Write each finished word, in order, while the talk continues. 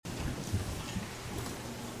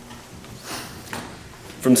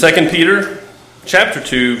From 2 Peter chapter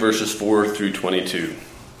 2, verses 4 through 22.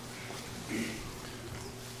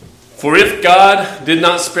 For if God did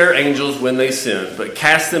not spare angels when they sinned, but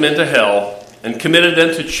cast them into hell, and committed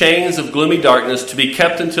them to chains of gloomy darkness to be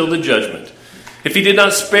kept until the judgment, if he did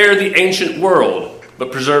not spare the ancient world,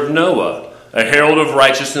 but preserved Noah, a herald of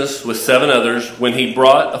righteousness with 7 others, when he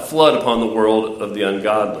brought a flood upon the world of the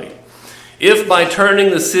ungodly, if by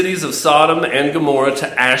turning the cities of Sodom and Gomorrah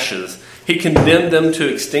to ashes, he condemned them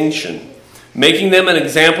to extinction, making them an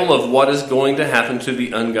example of what is going to happen to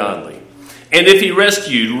the ungodly. And if he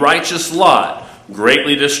rescued righteous Lot,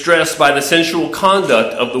 greatly distressed by the sensual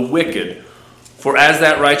conduct of the wicked, for as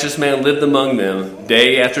that righteous man lived among them,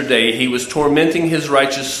 day after day he was tormenting his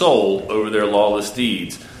righteous soul over their lawless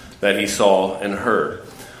deeds that he saw and heard.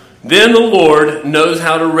 Then the Lord knows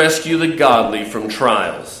how to rescue the godly from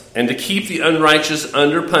trials, and to keep the unrighteous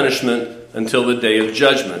under punishment until the day of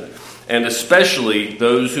judgment, and especially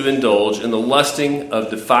those who indulge in the lusting of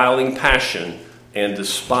defiling passion and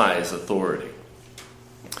despise authority.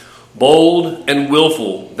 Bold and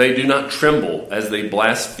willful, they do not tremble as they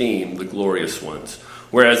blaspheme the glorious ones,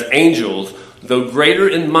 whereas angels, though greater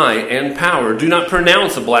in might and power, do not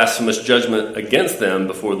pronounce a blasphemous judgment against them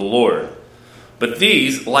before the Lord. But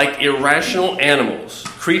these, like irrational animals,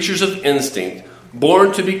 creatures of instinct,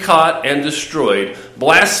 born to be caught and destroyed,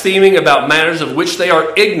 blaspheming about matters of which they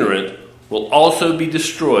are ignorant, will also be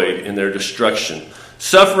destroyed in their destruction,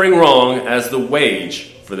 suffering wrong as the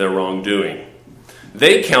wage for their wrongdoing.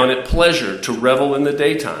 They count it pleasure to revel in the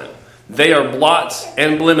daytime. They are blots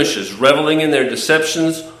and blemishes, reveling in their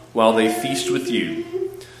deceptions while they feast with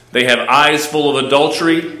you. They have eyes full of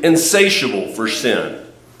adultery, insatiable for sin.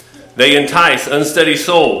 They entice unsteady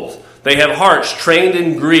souls. They have hearts trained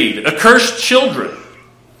in greed, accursed children.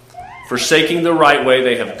 Forsaking the right way,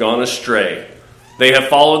 they have gone astray. They have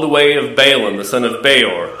followed the way of Balaam, the son of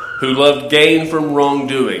Beor, who loved gain from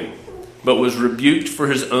wrongdoing, but was rebuked for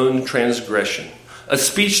his own transgression. A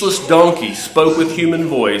speechless donkey spoke with human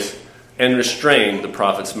voice and restrained the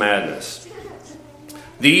prophet's madness.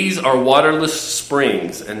 These are waterless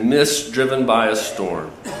springs and mists driven by a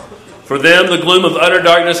storm. For them the gloom of utter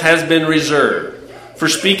darkness has been reserved. For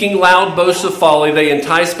speaking loud boasts of folly, they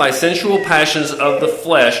entice by sensual passions of the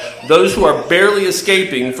flesh those who are barely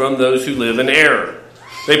escaping from those who live in error.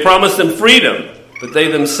 They promise them freedom, but they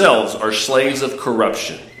themselves are slaves of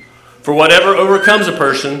corruption. For whatever overcomes a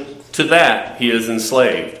person, to that he is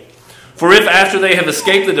enslaved. For if after they have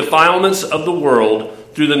escaped the defilements of the world,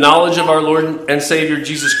 through the knowledge of our Lord and Savior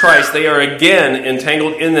Jesus Christ, they are again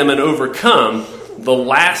entangled in them and overcome, the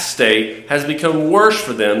last state has become worse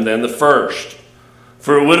for them than the first.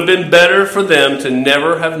 For it would have been better for them to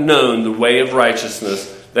never have known the way of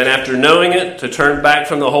righteousness than after knowing it to turn back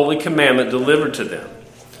from the holy commandment delivered to them.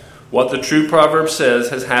 What the true proverb says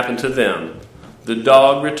has happened to them. The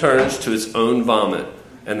dog returns to its own vomit,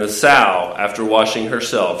 and the sow, after washing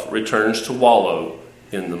herself, returns to wallow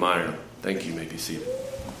in the mire. Thank you. You may be seated.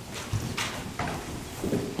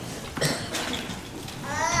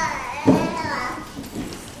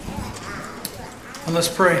 And let's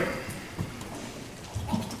pray.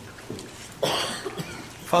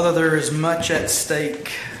 Father, there is much at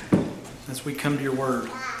stake as we come to your word.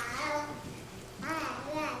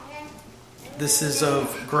 This is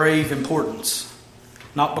of grave importance,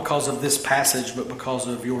 not because of this passage, but because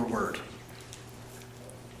of your word.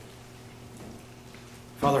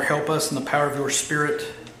 Father, help us in the power of your Spirit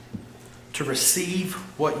to receive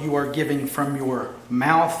what you are giving from your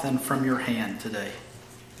mouth and from your hand today.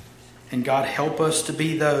 And God, help us to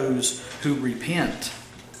be those who repent.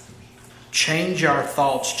 Change our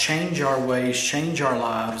thoughts, change our ways, change our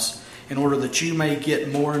lives in order that you may get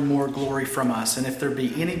more and more glory from us. And if there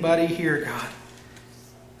be anybody here, God,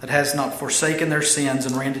 that has not forsaken their sins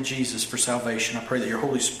and ran to Jesus for salvation, I pray that your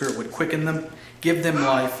Holy Spirit would quicken them, give them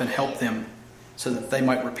life, and help them so that they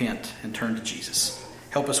might repent and turn to Jesus.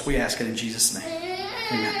 Help us, we ask it in Jesus' name.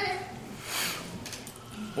 Amen.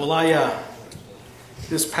 Well,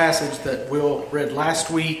 this passage that Will read last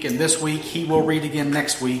week and this week, he will read again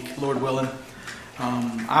next week, Lord willing.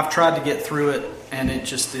 I've tried to get through it, and it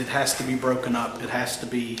has to be broken up. It has to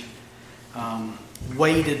be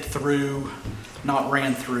waded through, not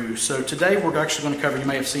ran through. So today we're actually going to cover, you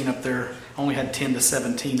may have seen up there, I only had 10 to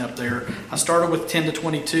 17 up there. I started with 10 to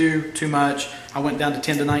 22, too much. I went down to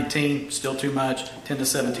 10 to 19, still too much. 10 to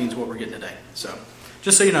 17 is what we're getting today. So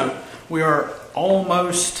just so you know, we are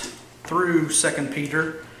almost through 2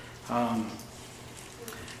 Peter. Let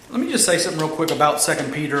me just say something real quick about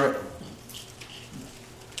 2 Peter.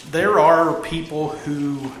 There are people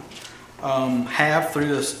who have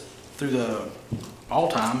through the all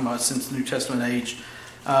time since the New Testament age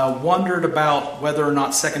wondered about whether or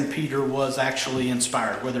not 2 Peter was actually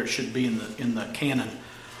inspired, whether it should be in the canon.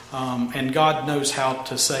 And God knows how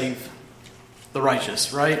to save the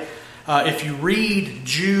righteous, right? If you read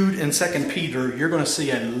Jude and 2 Peter, you're going to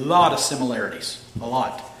see a lot of similarities. A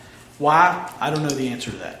lot. Why? I don't know the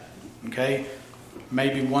answer to that. Okay?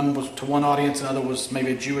 Maybe one was to one audience, another was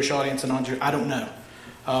maybe a Jewish audience, and non-Jewish. I don't know.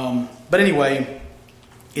 But anyway,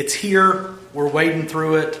 it's here. We're wading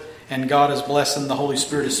through it, and God is blessing. The Holy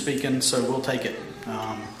Spirit is speaking, so we'll take it.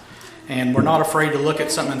 And we're not afraid to look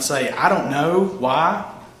at something and say, I don't know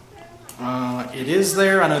why. It is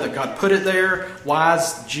there. I know that God put it there. Why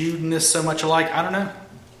is Jude and this so much alike? I don't know.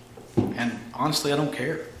 And honestly, I don't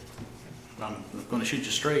care. I'm going to shoot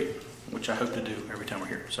you straight, which I hope to do every time we're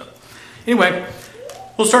here. So anyway,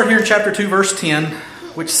 we'll start here in chapter 2, verse 10,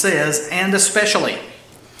 which says, and especially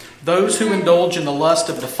those who indulge in the lust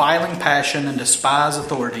of defiling passion and despise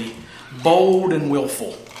authority, bold and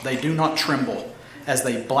willful, they do not tremble as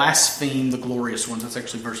they blaspheme the glorious ones. That's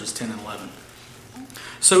actually verses 10 and 11.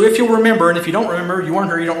 So if you'll remember, and if you don't remember, you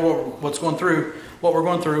weren't here, you don't know what we're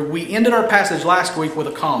going through. We ended our passage last week with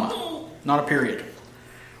a comma, not a period.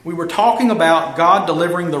 We were talking about God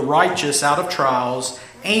delivering the righteous out of trials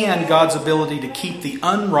and God's ability to keep the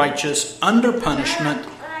unrighteous under punishment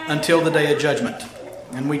until the day of judgment.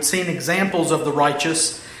 And we'd seen examples of the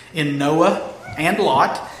righteous in Noah and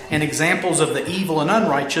Lot, and examples of the evil and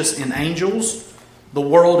unrighteous in angels, the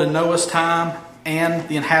world in Noah's time, and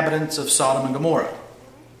the inhabitants of Sodom and Gomorrah.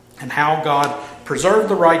 And how God preserved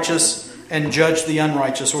the righteous and judged the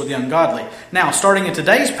unrighteous or the ungodly. Now, starting in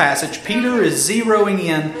today's passage, Peter is zeroing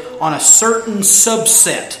in on a certain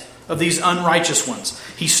subset of these unrighteous ones.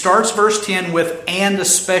 He starts verse 10 with, and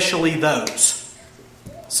especially those.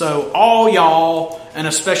 So, all y'all, and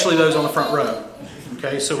especially those on the front row.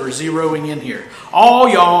 Okay, so we're zeroing in here. All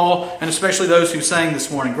y'all, and especially those who sang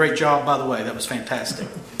this morning. Great job, by the way. That was fantastic.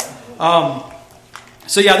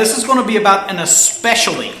 This is going to be about an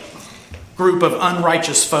especially group of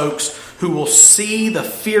unrighteous folks who will see the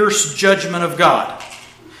fierce judgment of God.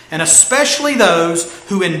 And especially those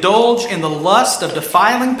who indulge in the lust of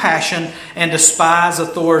defiling passion and despise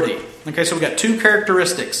authority. Okay, so we've got two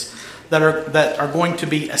characteristics that are going to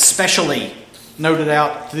be especially noted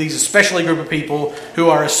out to these especially group of people who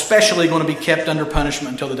are especially going to be kept under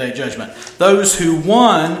punishment until the day of judgment. Those who,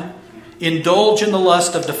 one, indulge in the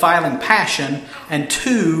lust of defiling passion, and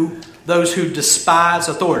two, those who despise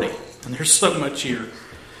authority. And there's so much here.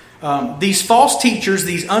 These false teachers,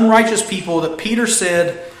 these unrighteous people that Peter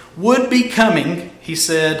said would be coming, he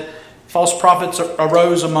said, false prophets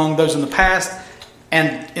arose among those in the past,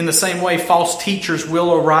 and in the same way, false teachers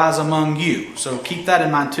will arise among you. So keep that in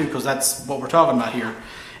mind too, because that's what we're talking about here.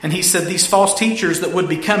 And he said these false teachers that would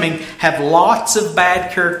be coming have lots of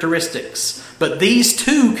bad characteristics. But these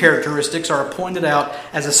two characteristics are pointed out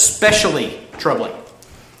as especially troubling.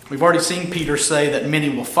 We've already seen Peter say that many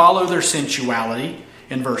will follow their sensuality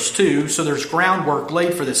in verse 2. So there's groundwork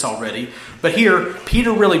laid for this already. But here,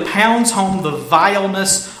 Peter really pounds home the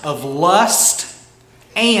vileness of lust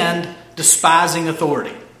and despising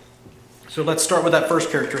authority. So let's start with that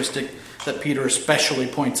first characteristic that Peter especially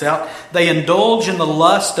points out. They indulge in the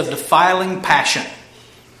lust of defiling passion.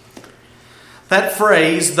 That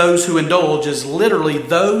phrase, those who indulge, is literally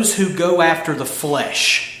those who go after the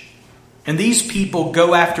flesh. And these people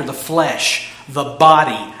go after the flesh, the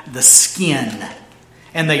body, the skin.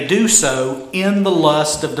 And they do so in the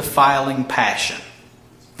lust of defiling passion.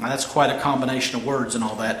 Now that's quite a combination of words and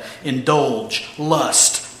all that. Indulge,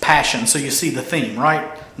 lust, passion. So you see the theme,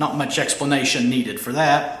 right? Not much explanation needed for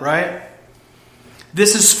that, right?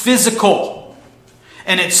 This is physical.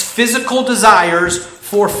 And it's physical desires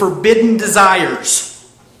for forbidden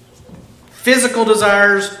desires. Physical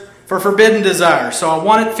desires for forbidden desires. So I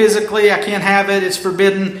want it physically, I can't have it, it's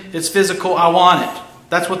forbidden, it's physical, I want it.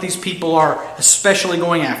 That's what these people are especially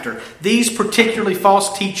going after. These particular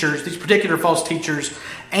false teachers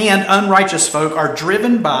and unrighteous folk are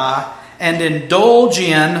driven by and indulge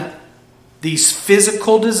in these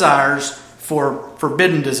physical desires for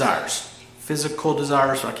forbidden desires. Physical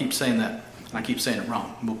desires, I keep saying that. I keep saying it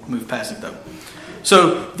wrong. We'll move past it though.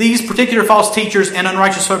 So these particular false teachers and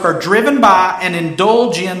unrighteous folk are driven by and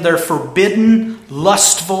indulge in their forbidden,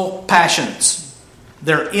 lustful passions.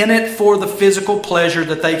 They're in it for the physical pleasure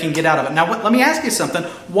that they can get out of it. Now, let me ask you something.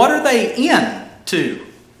 What are they into?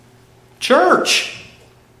 Church.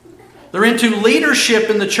 They're into leadership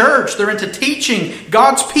in the church. They're into teaching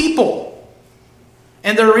God's people.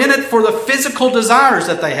 And they're in it for the physical desires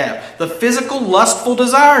that they have. The physical, lustful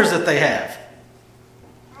desires that they have.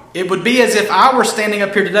 It would be as if I were standing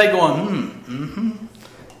up here today going,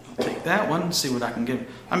 Take that one, see what I can get.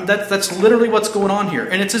 I mean, that's literally what's going on here.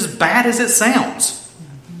 And it's as bad as it sounds.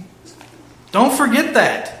 Don't forget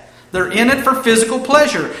that. They're in it for physical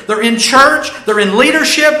pleasure. They're in church, they're in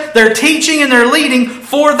leadership, they're teaching and they're leading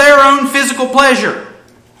for their own physical pleasure.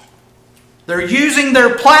 They're using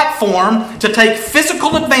their platform to take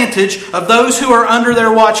physical advantage of those who are under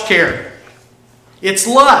their watch care. It's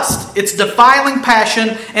lust, it's defiling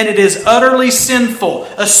passion, and it is utterly sinful,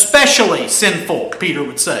 especially sinful, Peter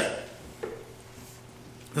would say.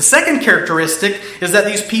 The second characteristic is that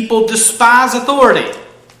these people despise authority.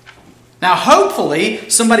 Now, hopefully,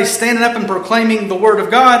 somebody standing up and proclaiming the Word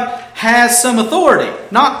of God has some authority.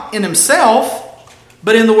 Not in himself,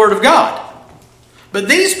 but in the Word of God. But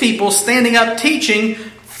these people standing up teaching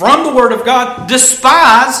from the Word of God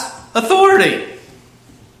despise authority.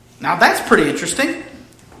 Now, that's pretty interesting.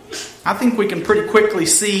 I think we can pretty quickly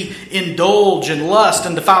see indulge in lust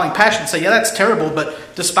and defiling passion and say, yeah, that's terrible,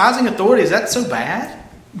 but despising authority, is that so bad?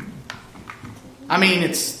 I mean,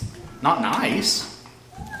 it's not nice.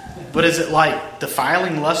 But is it like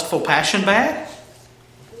defiling lustful passion bad?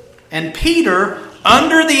 And Peter,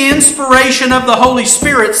 under the inspiration of the Holy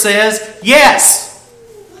Spirit, says, yes.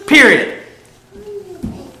 Period.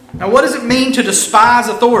 Now, what does it mean to despise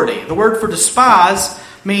authority? The word for despise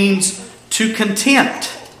means to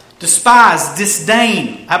contempt, despise,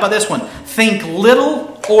 disdain. How about this one? Think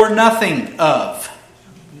little or nothing of.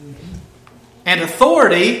 And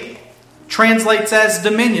authority translates as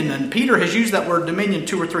dominion. And Peter has used that word dominion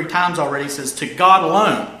 2 or 3 times already. He says, to God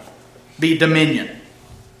alone be dominion.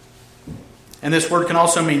 And this word can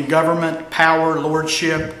also mean government, power,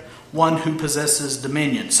 lordship, one who possesses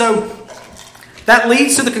dominion. So that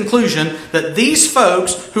leads to the conclusion that these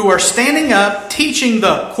folks who are standing up, teaching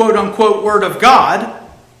the quote-unquote Word of God,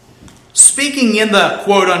 speaking in the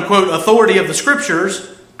quote-unquote authority of the Scriptures,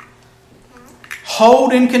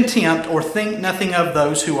 hold in contempt or think nothing of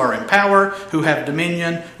those who are in power, who have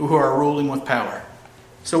dominion, who are ruling with power.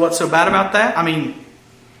 So what's so bad about that? I mean,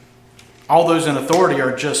 all those in authority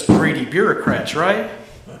are just greedy bureaucrats, right?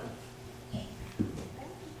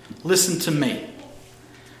 Listen to me.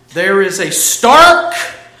 There is a stark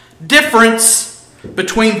difference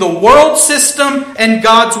between the world system and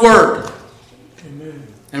God's Word. Amen.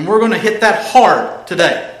 And we're going to hit that hard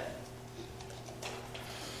today.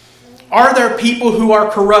 Are there people who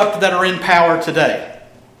are corrupt that are in power today?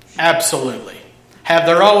 Absolutely. Have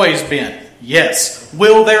there always been? Yes.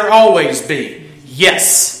 Will there always be?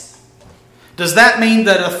 Yes. Does that mean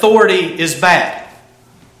that authority is bad?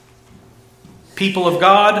 People of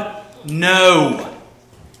God? No.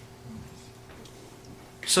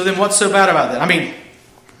 So then what's so bad about that? I mean,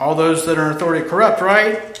 all those that are in authority are corrupt,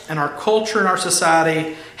 right? And our culture and our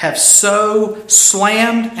society have so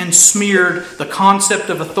slammed and smeared the concept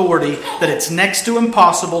of authority that it's next to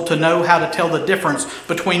impossible to know how to tell the difference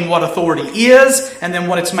between what authority is and then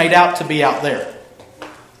what it's made out to be out there.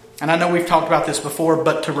 And I know we've talked about this before,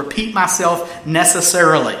 but to repeat myself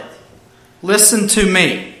necessarily, listen to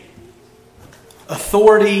me.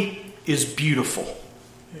 Authority is beautiful.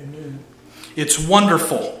 Amen. It's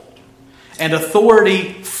wonderful. And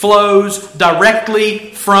authority flows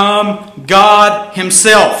directly from God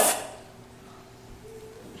Himself.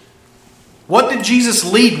 What did Jesus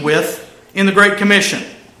lead with in the Great Commission?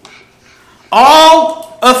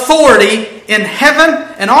 All authority in heaven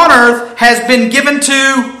and on earth has been given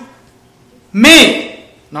to me.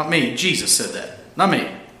 Not me. Jesus said that. Not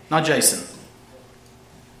me. Not Jason.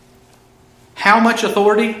 How much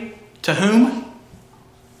authority? To whom?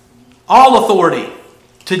 All authority.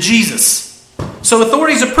 To Jesus. So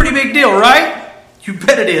authority is a pretty big deal, right? You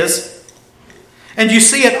bet it is. And you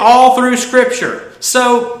see it all through Scripture.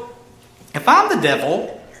 So, if I'm the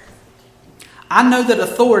devil, I know that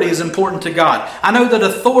authority is important to God. I know that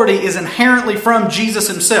authority is inherently from Jesus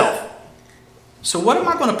Himself. So what am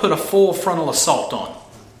I going to put a full frontal assault on?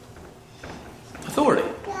 Authority.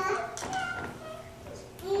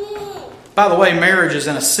 By the way, marriage is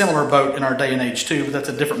in a similar boat in our day and age too, but that's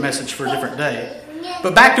a different message for a different day.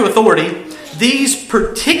 But back to authority. These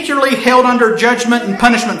particularly held under judgment and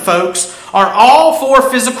punishment folks are all for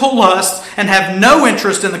physical lust and have no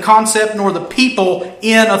interest in the concept nor the people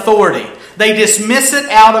in authority. They dismiss it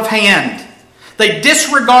out of hand. They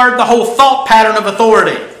disregard the whole thought pattern of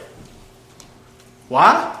authority.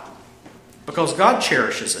 Why? Because God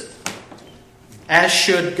cherishes it. As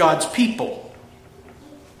should God's people.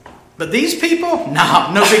 But these people?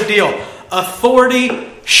 No big deal. Authority,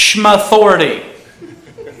 schmauthority.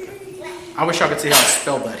 I wish I could see how I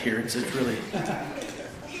spelled that here. It's really...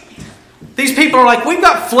 These people are like, we've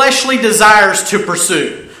got fleshly desires to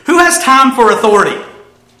pursue. Who has time for authority?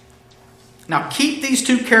 Now keep these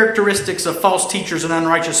two characteristics of false teachers and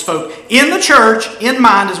unrighteous folk in the church in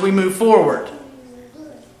mind as we move forward.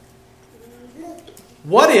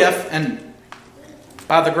 What if, and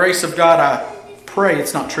by the grace of God I pray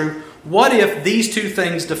it's not true, what if these two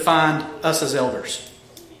things defined us as elders?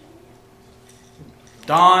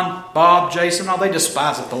 Don, Bob, Jason, they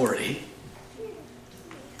despise authority.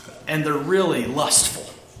 And they're really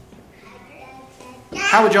lustful.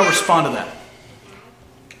 How would y'all respond to that?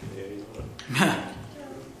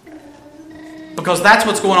 Because that's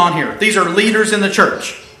what's going on here. These are leaders in the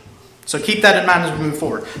church. So keep that in mind as we move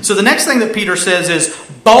forward. So the next thing that Peter says is,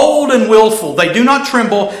 bold and willful. They do not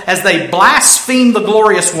tremble as they blaspheme the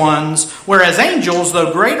glorious ones, whereas angels,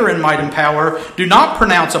 though greater in might and power, do not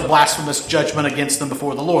pronounce a blasphemous judgment against them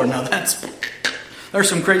before the Lord. Now there's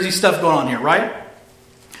some crazy stuff going on here, right?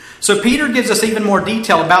 So Peter gives us even more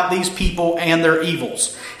detail about these people and their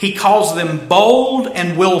evils. He calls them bold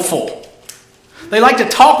and willful. They like to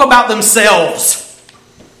talk about themselves,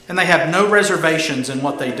 and they have no reservations in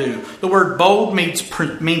what they do. The word bold means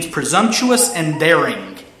presumptuous and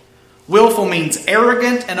daring. Willful means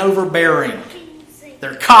arrogant and overbearing.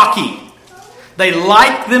 They're cocky. They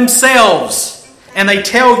like themselves, and they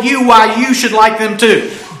tell you why you should like them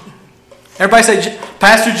too. Everybody say,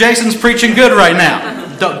 Pastor Jason's preaching good right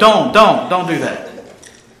now. Don't do that.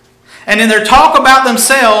 And in their talk about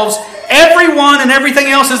themselves, everyone and everything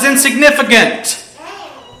else is insignificant.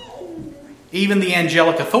 Even the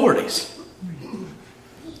angelic authorities.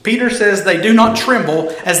 Peter says they do not tremble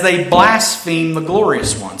as they blaspheme the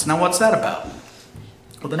glorious ones. Now what's that about?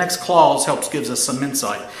 Well, the next clause gives us some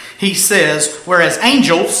insight. He says, whereas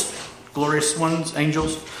angels, glorious ones,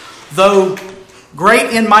 angels, though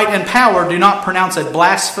great in might and power, do not pronounce a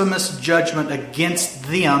blasphemous judgment against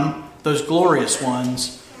them, those glorious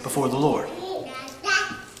ones, before the Lord.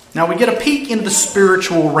 Now we get a peek into the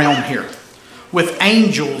spiritual realm here, with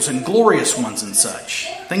angels and glorious ones and such.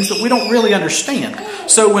 Things that we don't really understand.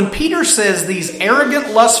 So when Peter says these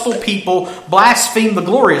arrogant, lustful people blaspheme the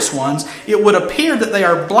glorious ones, it would appear that they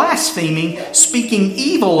are blaspheming, speaking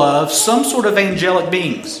evil of some sort of angelic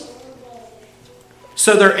beings.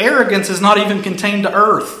 So their arrogance is not even contained to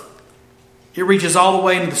earth. It reaches all the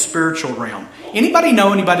way into the spiritual realm. Anybody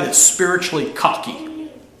know anybody that's spiritually cocky?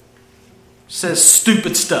 Says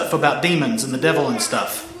stupid stuff about demons and the devil and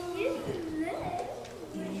stuff.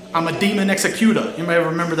 I'm a demon executor. Anybody ever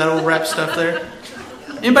remember that old rap stuff there?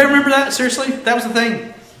 Anybody remember that? Seriously? That was the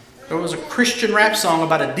thing. There was a Christian rap song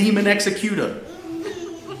about a demon executor.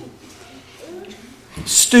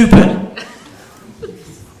 Stupid.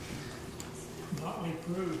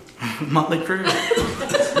 Motley Crue.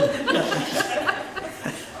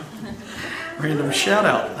 Random shout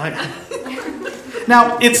out.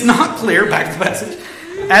 Now, it's not clear, back to the passage,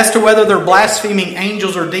 as to whether they're blaspheming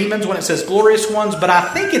angels or demons when it says glorious ones, but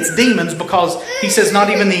I think it's demons because he says not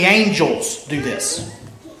even the angels do this.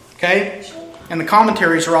 Okay? And the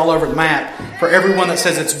commentaries are all over the map. For everyone that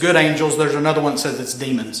says it's good angels, there's another one that says it's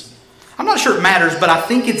demons. I'm not sure it matters, but I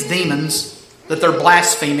think it's demons that they're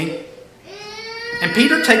blaspheming. And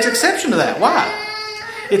Peter takes exception to that. Why?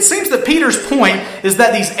 It seems that Peter's point is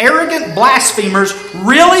that these arrogant blasphemers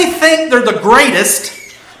really think they're the greatest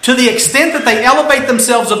to the extent that they elevate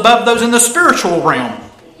themselves above those in the spiritual realm,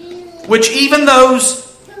 which even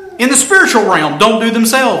those in the spiritual realm don't do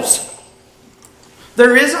themselves.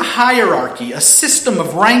 There is a hierarchy, a system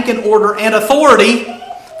of rank and order and authority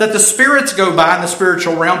that the spirits go by in the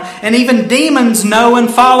spiritual realm, and even demons know and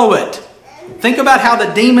follow it. Think about how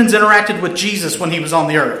the demons interacted with Jesus when he was on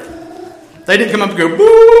the earth. They didn't come up and go,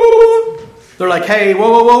 boo! They're like, hey, whoa,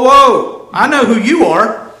 whoa, whoa, whoa. I know who you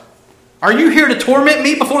are. Are you here to torment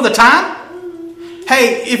me before the time?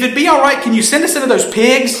 Hey, if it'd be all right, can you send us into those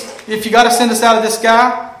pigs? If you got to send us out of this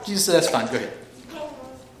guy? Jesus said, that's fine, go ahead.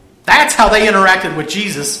 That's how they interacted with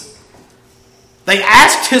Jesus. They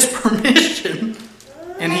asked his permission,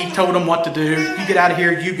 and he told them what to do. You get out of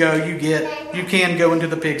here, you go, you can go into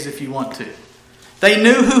the pigs if you want to. They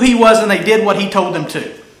knew who he was, and they did what he told them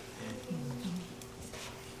to.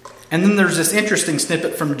 And then there's this interesting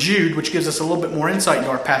snippet from Jude, which gives us a little bit more insight into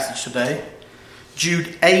our passage today.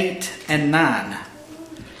 Jude 8 and 9.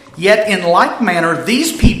 Yet in like manner,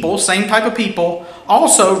 these people, same type of people,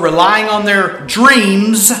 also relying on their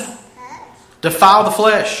dreams, defile the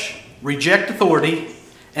flesh, reject authority,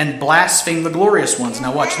 and blaspheme the glorious ones.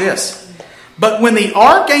 Now watch this. But when the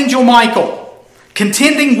archangel Michael,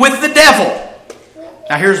 contending with the devil,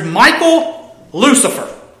 now here's Michael, Lucifer.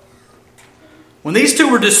 When these two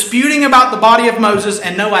were disputing about the body of Moses,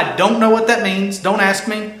 and no, I don't know what that means. Don't ask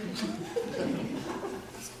me.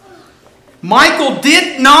 Michael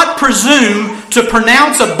did not presume to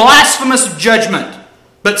pronounce a blasphemous judgment,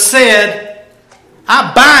 but said,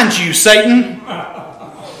 I bind you, Satan.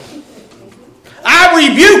 I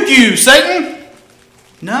rebuke you, Satan.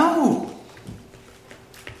 No.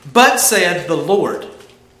 But said, the Lord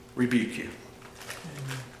rebuke you.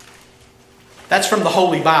 That's from the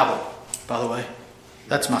Holy Bible, by the way.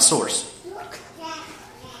 That's my source.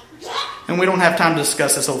 And we don't have time to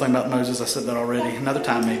discuss this whole thing about Moses. I said that already. Another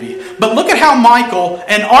time maybe. But look at how Michael,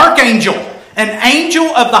 an archangel, an angel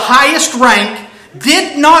of the highest rank,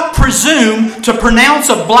 did not presume to pronounce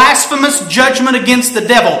a blasphemous judgment against the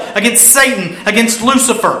devil, against Satan, against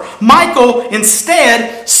Lucifer. Michael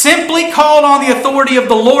instead simply called on the authority of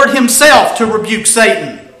the Lord himself to rebuke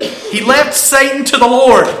Satan. He left Satan to the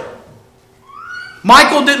Lord.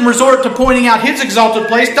 Michael didn't resort to pointing out his exalted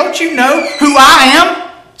place. Don't you know who I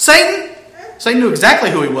am, Satan? Satan knew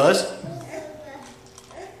exactly who he was.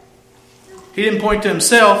 He didn't point to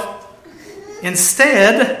himself.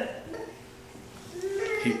 Instead,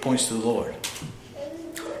 he points to the Lord.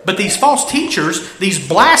 But these false teachers, these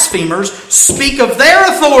blasphemers, speak of their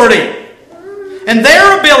authority and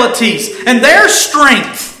their abilities and their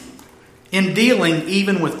strength in dealing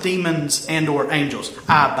even with demons and or angels.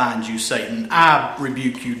 I bind you, Satan. I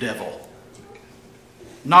rebuke you, devil.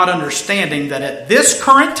 Not understanding that at this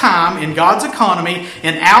current time in God's economy,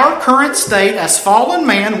 in our current state as fallen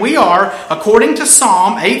man, we are, according to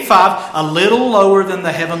Psalm 8:5, a little lower than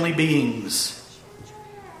the heavenly beings.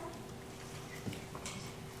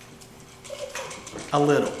 A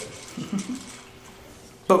little.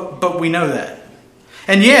 But we know that.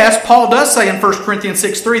 And yes, Paul does say in 1 Corinthians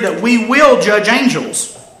 6:3 that we will judge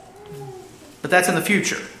angels. But that's in the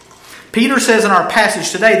future. Peter says in our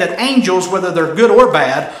passage today that angels, whether they're good or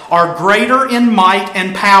bad, are greater in might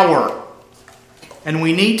and power. And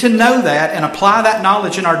we need to know that and apply that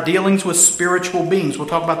knowledge in our dealings with spiritual beings. We'll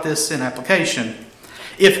talk about this in application.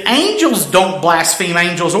 If angels don't blaspheme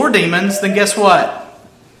angels or demons, then guess what?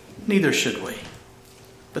 Neither should we.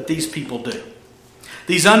 But these people do.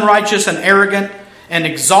 These unrighteous and arrogant and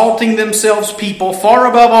exalting themselves people, far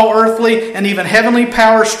above all earthly and even heavenly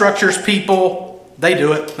power structures people, they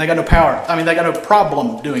do it. They got no power. I mean, they got no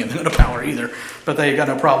problem doing it. They got no power either, but they got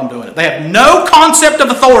no problem doing it. They have no concept of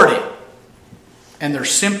authority. And they're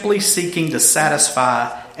simply seeking to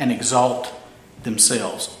satisfy and exalt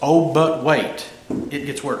themselves. Oh, but wait. It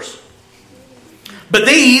gets worse. But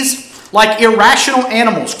these, like irrational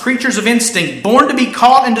animals, creatures of instinct, born to be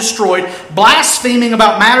caught and destroyed, blaspheming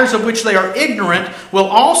about matters of which they are ignorant, will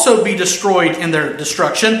also be destroyed in their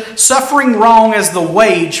destruction, suffering wrong as the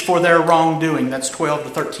wage for their wrongdoing. That's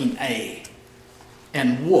 12 to 13a.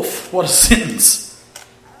 And woof, what a sentence.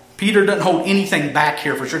 Peter doesn't hold anything back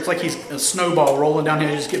here for sure. It's like he's a snowball rolling down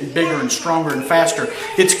here, just getting bigger and stronger and faster.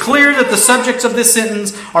 It's clear that the subjects of this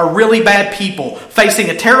sentence are really bad people, facing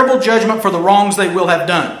a terrible judgment for the wrongs they will have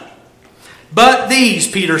done. But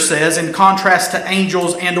these, Peter says, in contrast to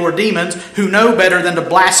angels and or demons who know better than to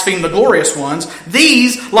blaspheme the glorious ones,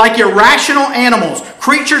 these, like irrational animals,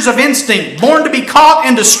 creatures of instinct, born to be caught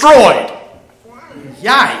and destroyed.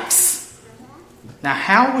 Yikes. Now,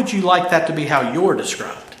 how would you like that to be how you're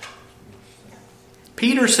described?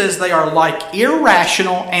 Peter says they are like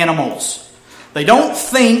irrational animals. They don't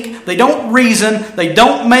think, they don't reason, they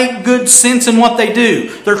don't make good sense in what they do.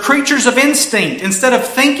 They're creatures of instinct. Instead of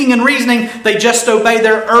thinking and reasoning, they just obey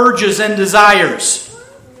their urges and desires.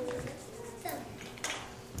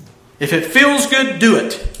 If it feels good, do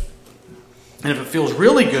it. And if it feels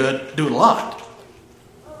really good, do it a lot.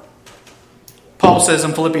 Paul says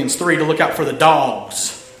in Philippians 3 to look out for the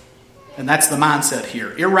dogs. And that's the mindset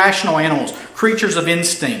here. Irrational animals, creatures of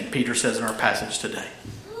instinct, Peter says in our passage today.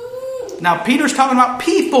 Now, Peter's talking about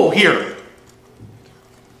people here.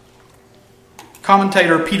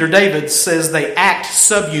 Commentator Peter Davids says they act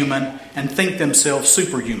subhuman and think themselves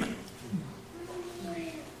superhuman.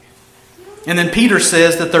 And then Peter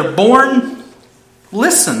says that they're born,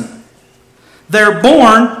 listen, they're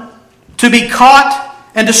born to be caught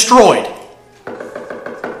and destroyed.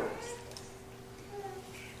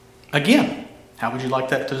 Again, how would you like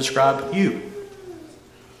that to describe you?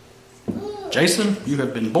 Jason, you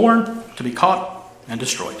have been born to be caught and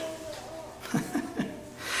destroyed.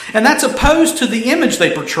 And that's opposed to the image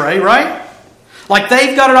they portray, right? Like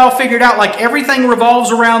they've got it all figured out, like everything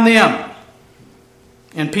revolves around them.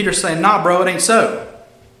 And Peter's saying, nah, bro, it ain't so.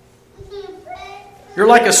 You're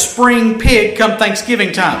like a spring pig come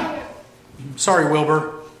Thanksgiving time. Sorry,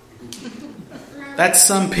 Wilbur. That's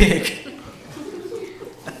some pig.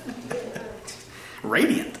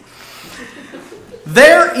 Radiant.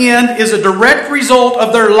 Their their end is a direct result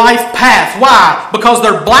of their life path. Why? Because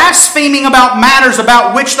they're blaspheming about matters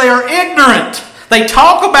about which they are ignorant. They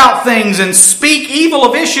talk about things and speak evil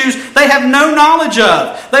of issues they have no knowledge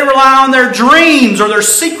of. They rely on their dreams or their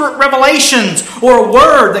secret revelations or a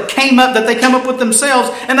word that they come up with themselves,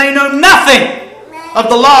 and they know nothing of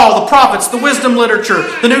the law, the prophets, the wisdom literature,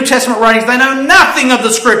 the New Testament writings. They know nothing of the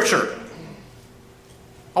Scripture.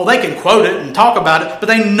 Oh, they can quote it and talk about it, but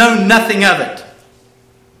they know nothing of it.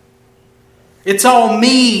 It's all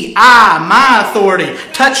me, my authority.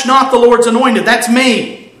 Touch not the Lord's anointed. That's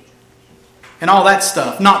me. And all that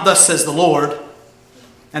stuff. Not thus says the Lord.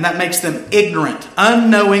 And that makes them ignorant,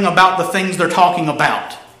 unknowing about the things they're talking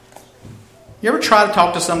about. You ever try to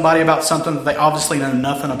talk to somebody about something that they obviously know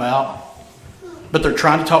nothing about, but they're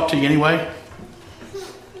trying to talk to you anyway?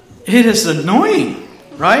 It is annoying,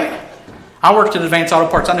 right? I worked at Advanced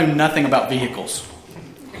Auto Parts. I knew nothing about vehicles.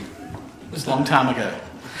 It was a long time ago.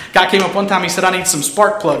 Guy came up one time, he said, I need some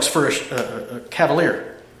spark plugs for a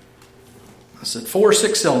Cavalier. I said, 4 or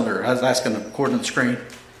 6 cylinder. I was asking according to the screen.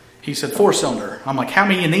 He said, 4 cylinder. I'm like, how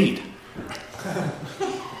many you need?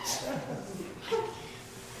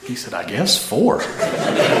 He said, I guess 4.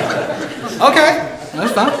 Okay,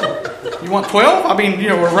 that's fine. You want 12? I mean,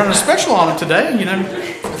 we're running a special on it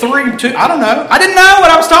today. 3, 2, I don't know. I didn't know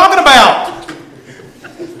what I was talking about.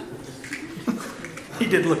 He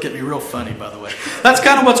did look at me real funny, by the way. That's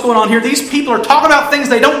kind of what's going on here. These people are talking about things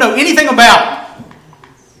they don't know anything about.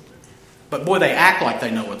 But boy, they act like they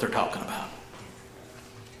know what they're talking about.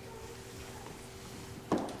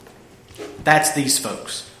 That's these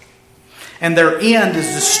folks. And their end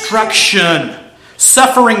is destruction.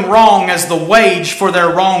 Suffering wrong as the wage for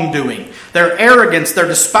their wrongdoing. Their arrogance, their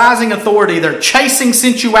despising authority, their chasing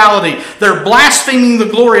sensuality, their blaspheming the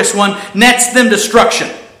glorious one nets them destruction.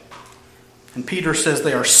 And Peter says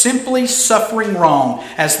they are simply suffering wrong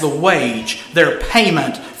as the wage, their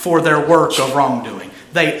payment for their work of wrongdoing.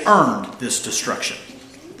 They earned this destruction.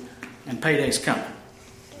 And payday's coming.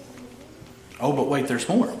 Oh, but wait, there's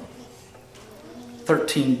more.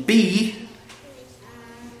 13b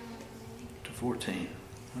to 14.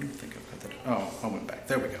 I don't think I've got that. Oh, I went back.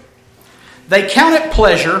 There we go. They count it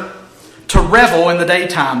pleasure to revel in the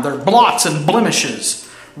daytime, their blots and blemishes,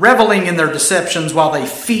 reveling in their deceptions while they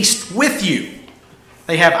feast with you.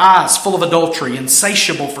 They have eyes full of adultery,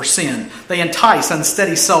 insatiable for sin. They entice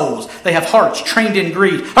unsteady souls. They have hearts trained in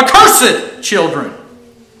greed. Accursed children!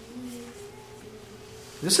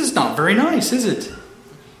 This is not very nice, is it?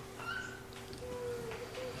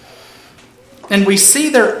 And we see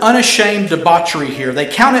their unashamed debauchery here. They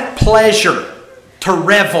count it pleasure to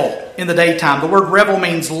revel in the daytime. The word revel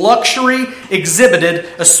means luxury exhibited,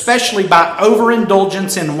 especially by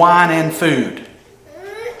overindulgence in wine and food.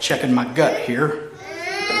 Checking my gut here.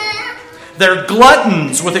 They're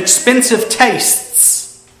gluttons with expensive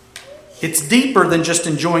tastes. It's deeper than just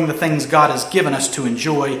enjoying the things God has given us to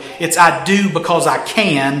enjoy. It's I do because I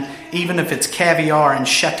can, even if it's caviar and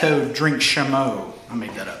Chateau Drink Chameau. I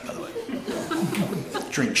made that up, by the way.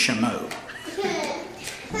 Drink Chameau.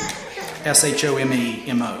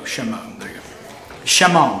 Shomemo. Chameau. There you go.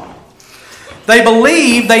 Chameau. They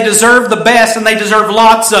believe they deserve the best and they deserve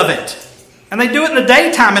lots of it. And they do it in the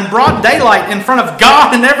daytime, in broad daylight, in front of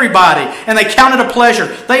God and everybody. And they count it a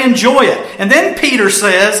pleasure. They enjoy it. And then Peter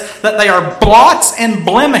says that they are blots and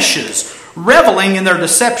blemishes, reveling in their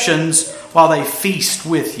deceptions while they feast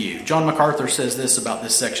with you. John MacArthur says this about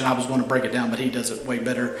this section. I was going to break it down, but he does it way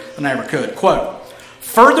better than I ever could. Quote,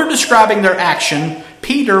 further describing their action,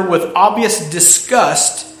 Peter, with obvious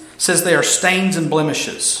disgust, says they are stains and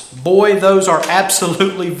blemishes. Boy, those are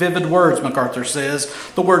absolutely vivid words, MacArthur says.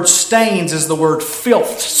 The word stains is the word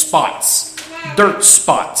filth spots, dirt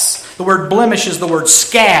spots. The word blemish is the word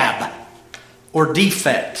scab or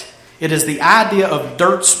defect. It is the idea of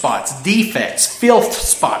dirt spots, defects, filth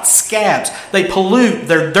spots, scabs. They pollute,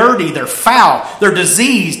 they're dirty, they're foul, they're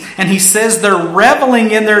diseased. And he says they're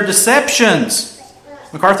reveling in their deceptions.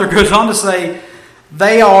 MacArthur goes on to say,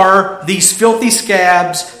 they are these filthy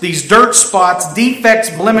scabs, these dirt spots, defects,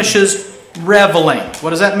 blemishes, reveling.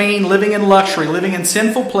 What does that mean? Living in luxury, living in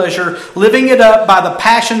sinful pleasure, living it up by the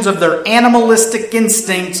passions of their animalistic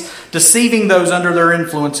instincts, deceiving those under their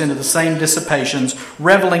influence into the same dissipations,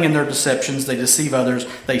 reveling in their deceptions. They deceive others.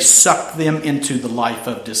 They suck them into the life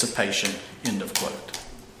of dissipation. End of quote.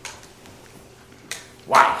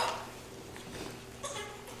 Wow.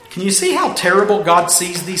 Can you see how terrible God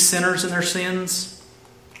sees these sinners and their sins?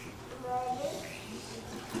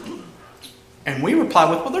 And we reply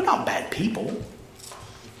with, well, they're not bad people.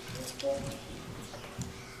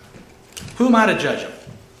 Who am I to judge them?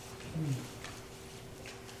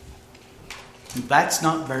 And That's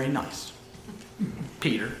not very nice.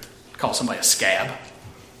 Peter, call somebody a scab.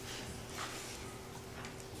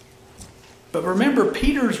 But remember,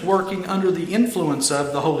 Peter's working under the influence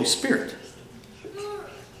of the Holy Spirit.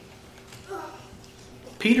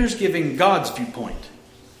 Peter's giving God's viewpoint,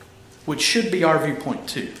 which should be our viewpoint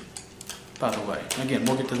too, by the way. Again,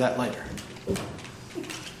 we'll get to that later.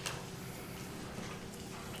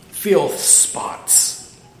 Filth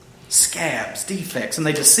spots, scabs, defects, and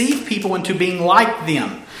they deceive people into being like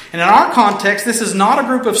them. And in our context, this is not a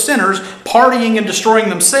group of sinners partying and destroying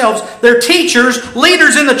themselves. They're teachers,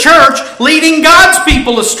 leaders in the church, leading God's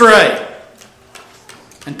people astray.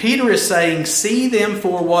 And Peter is saying, see them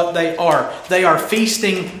for what they are. They are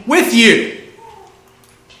feasting with you.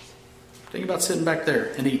 Think about sitting back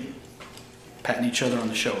there and eating, patting each other on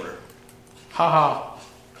the shoulder. Ha ha.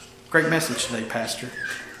 Great message today, Pastor.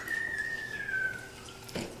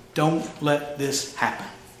 Don't let this happen.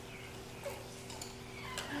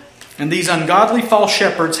 And these ungodly false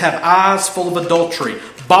shepherds have eyes full of adultery,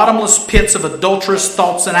 bottomless pits of adulterous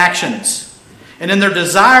thoughts and actions. And in their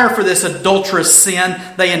desire for this adulterous sin,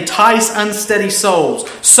 they entice unsteady souls.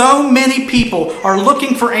 So many people are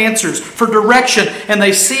looking for answers, for direction, and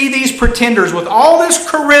they see these pretenders with all this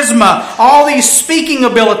charisma, all these speaking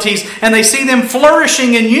abilities, and they see them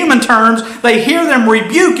flourishing in human terms. They hear them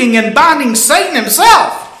rebuking and binding Satan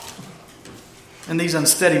himself. And these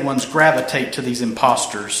unsteady ones gravitate to these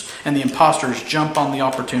imposters, and the imposters jump on the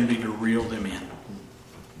opportunity to reel them in.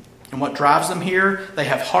 And what drives them here? They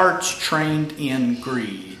have hearts trained in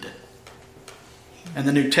greed. And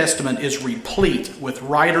the New Testament is replete with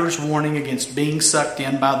writers warning against being sucked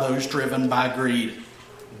in by those driven by greed.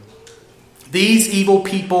 These evil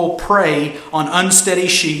people prey on unsteady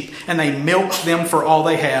sheep, and they milk them for all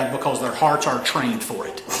they have because their hearts are trained for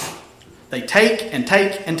it. They take and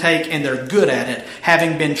take and take, and they're good at it,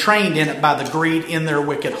 having been trained in it by the greed in their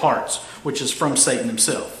wicked hearts, which is from Satan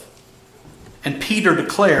himself. And Peter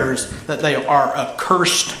declares that they are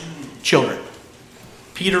accursed children.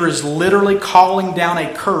 Peter is literally calling down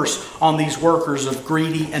a curse on these workers of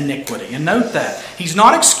greedy iniquity. And note that. He's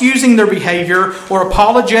not excusing their behavior or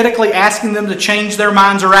apologetically asking them to change their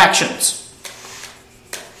minds or actions.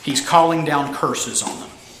 He's calling down curses on them.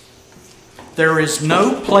 There is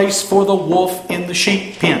no place for the wolf in the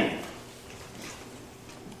sheep pen.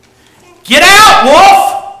 Get out,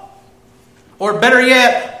 wolf! Or better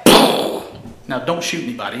yet, now don't shoot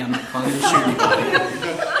anybody. I'm not planning to shoot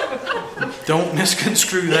anybody. Don't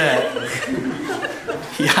misconstrue that.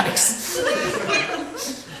 Yikes.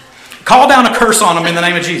 Call down a curse on them in the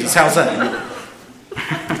name of Jesus. How's that?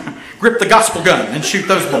 Grip the gospel gun and shoot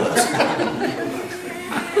those bullets.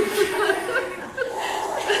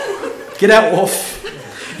 Get out, wolf.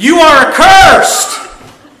 You are accursed.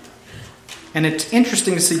 And it's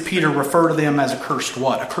interesting to see Peter refer to them as accursed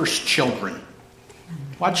what? Accursed children.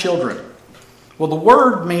 Why children? Well, the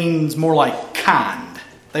word means more like kind.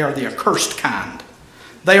 They are the accursed kind.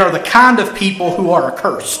 They are the kind of people who are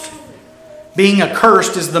accursed. Being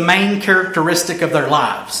accursed is the main characteristic of their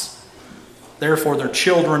lives. Therefore, they're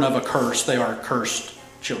children of a curse. They are accursed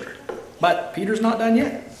children. But Peter's not done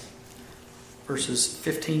yet. Verses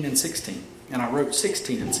 15 and 16. And I wrote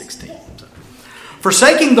 16 and 16.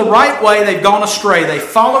 Forsaking the right way, they've gone astray. They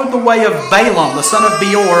followed the way of Balaam, the son of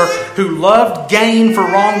Beor, who loved gain for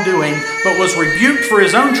wrongdoing, but was rebuked for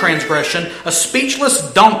his own transgression. A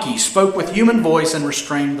speechless donkey spoke with human voice and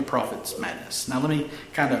restrained the prophet's madness. Now let me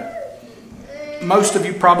most of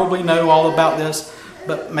you probably know all about this,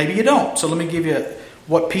 but maybe you don't. So let me give you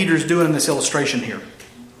what Peter's doing in this illustration here.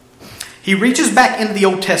 He reaches back into the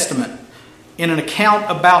Old Testament in an account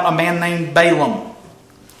about a man named Balaam.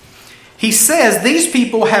 He says these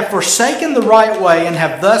people have forsaken the right way and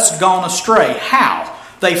have thus gone astray. How?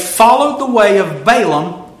 They followed the way of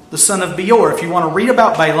Balaam, the son of Beor. If you want to read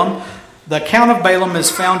about Balaam, the account of Balaam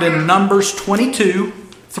is found in Numbers 22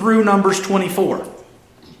 through Numbers 24.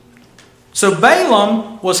 So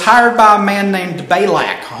Balaam was hired by a man named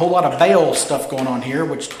Balak. A whole lot of Baal stuff going on here,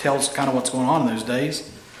 which tells kind of what's going on in those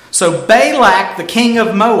days. So Balak, the king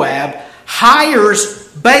of Moab, hires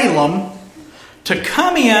Balaam to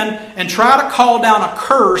come in and try to call down a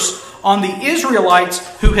curse on the Israelites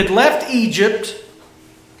who had left Egypt,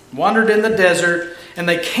 wandered in the desert, and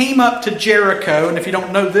they came up to Jericho. And if you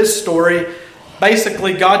don't know this story,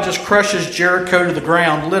 basically God just crushes Jericho to the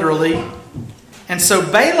ground, literally. And so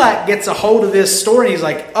Balak gets a hold of this story and he's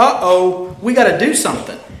like, uh-oh, we got to do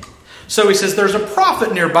something. So he says, there's a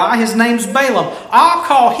prophet nearby. His name's Balaam. I'll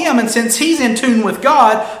call him, and since he's in tune with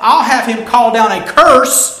God, I'll have him call down a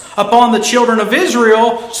curse upon the children of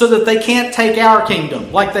Israel so that they can't take our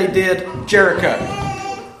kingdom like they did Jericho.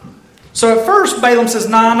 So at first Balaam says,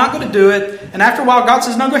 "Nah, I'm not going to do it." And after a while God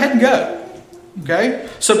says, "No, go ahead and go." Okay?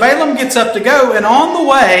 So Balaam gets up to go, and on the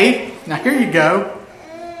way, now here you go.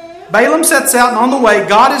 Balaam sets out, and on the way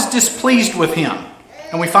God is displeased with him.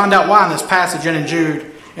 And we find out why in this passage and in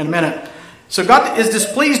Jude in a minute. So God is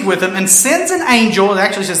displeased with him and sends an angel, it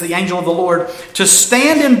actually says the angel of the Lord, to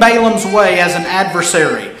stand in Balaam's way as an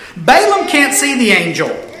adversary. Balaam can't see the angel,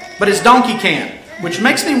 but his donkey can. Which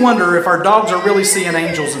makes me wonder if our dogs are really seeing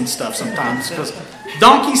angels and stuff sometimes. Because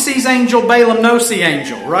donkey sees angel, Balaam no see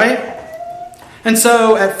angel, right? And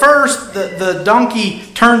so at first the donkey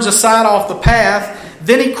turns aside off the path.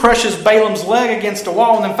 Then he crushes Balaam's leg against a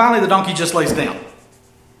wall. And then finally the donkey just lays down.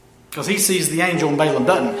 Because he sees the angel and Balaam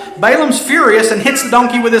doesn't. Balaam's furious and hits the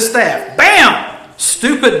donkey with his staff. Bam!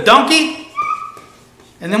 Stupid donkey!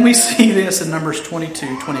 And then we see this in Numbers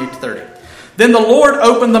 22, 28-30. Then the Lord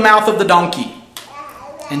opened the mouth of the donkey.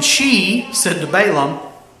 And she said to Balaam,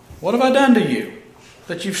 "What have I done to you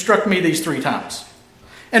that you've struck me these 3 times?"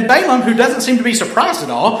 And Balaam, who doesn't seem to be surprised at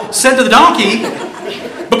all, said to the donkey,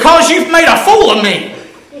 "Because you've made a fool of me.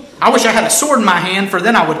 I wish I had a sword in my hand, for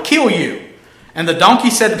then I would kill you." And the donkey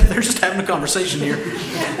said, they're just having a conversation here,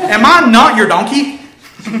 "Am I not your donkey?"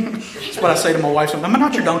 That's what I say to my wife. "Am I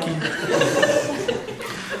not your donkey?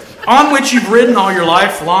 On which you've ridden all your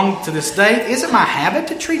life long to this day? Is it my habit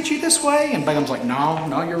to treat you this way?" And Balaam's like,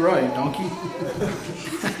 No, you're right, donkey."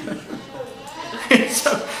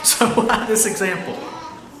 so why this example?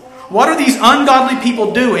 What are these ungodly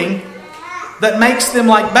people doing that makes them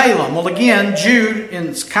like Balaam? Well, again, Jude,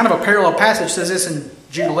 in kind of a parallel passage, says this in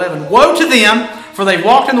Jude 11. "Woe to them, for they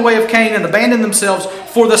walked in the way of Cain and abandoned themselves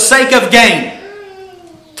for the sake of gain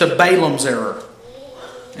to Balaam's error.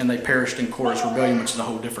 And they perished in Korah's rebellion," which is a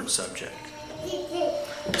whole different subject.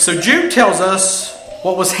 So Jude tells us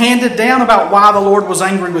what was handed down about why the Lord was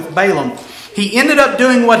angry with Balaam. He ended up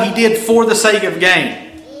doing what he did for the sake of gain.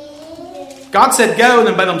 God said go, and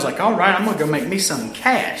then Balaam's like, "All right, I'm going to go make me some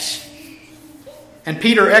cash." And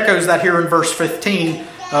Peter echoes that here in verse 15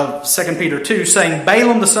 of 2 Peter 2, saying,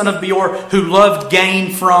 "Balaam the son of Beor, who loved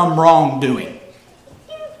gain from wrongdoing."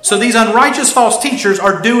 So these unrighteous false teachers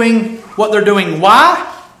are doing what they're doing. Why?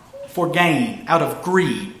 For gain, out of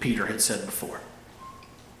greed, Peter had said before.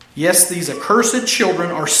 Yes, these accursed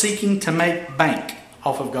children are seeking to make bank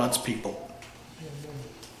off of God's people.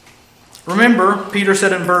 Remember, Peter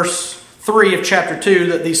said in verse 3 of chapter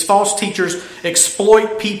 2 that these false teachers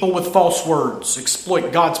exploit people with false words.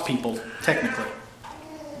 Exploit God's people, technically.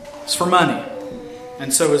 It's for money.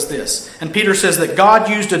 And so is this. And Peter says that God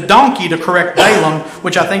used a donkey to correct Balaam,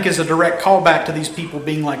 which I think is a direct callback to these people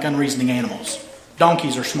being like unreasoning animals.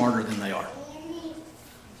 Donkeys are smarter than they are.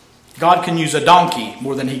 God can use a donkey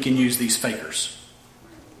more than he can use these fakers.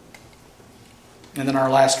 And then our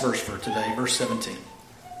last verse for today, verse 17.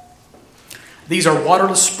 "These are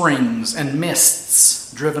waterless springs and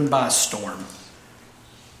mists driven by a storm.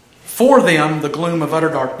 For them the gloom of utter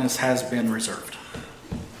darkness has been reserved."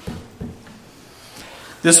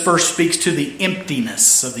 This verse speaks to the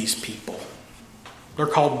emptiness of these people. They're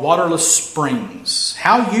called waterless springs.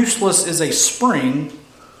 How useless is a spring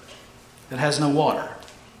that has no water?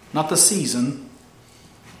 Not the season.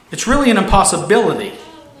 It's really an impossibility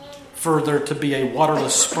for there to be a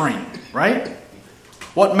waterless spring, right?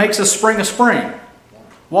 What makes a spring a spring?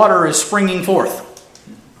 Water is springing forth.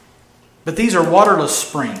 But these are waterless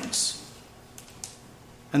springs.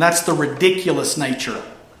 And that's the ridiculous nature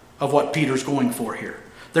of what Peter's going for here.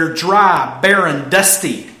 They're dry, barren,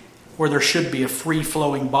 dusty, where there should be a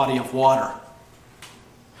free-flowing body of water.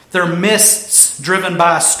 They're mists driven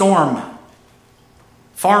by a storm.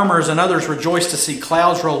 Farmers and others rejoice to see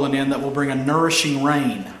clouds rolling in that will bring a nourishing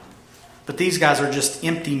rain. But these guys are just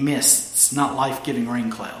empty mists, not life-giving rain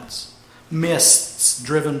clouds. Mists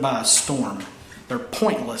driven by a storm. They're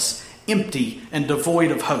pointless, empty, and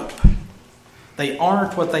devoid of hope. They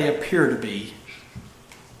aren't what they appear to be,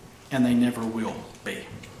 and they never will be.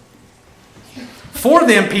 For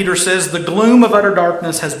them, Peter says, the gloom of utter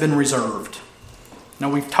darkness has been reserved. Now,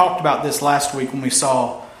 we've talked about this last week when we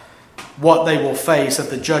saw what they will face, that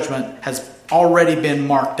the judgment has already been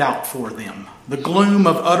marked out for them. The gloom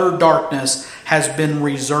of utter darkness has been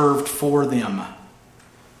reserved for them.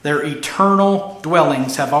 Their eternal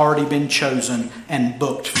dwellings have already been chosen and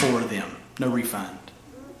booked for them. No refund.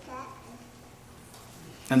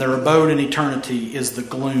 And their abode in eternity is the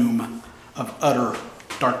gloom of utter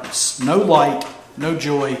darkness. No light, no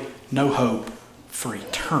joy, no hope for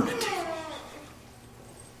eternity.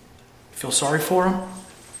 Feel sorry for them?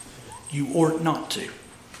 You ought not to.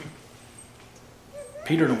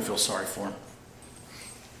 Peter don't feel sorry for him.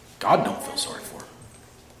 God don't feel sorry for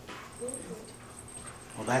him.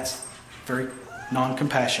 Well, very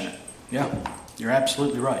non-compassionate. Yeah, you're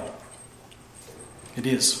absolutely right. It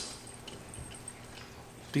is.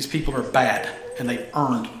 These people are bad, and they've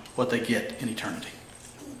earned what they get in eternity.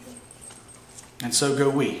 And so go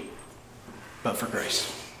we, but for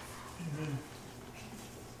grace.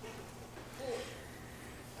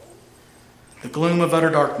 The gloom of utter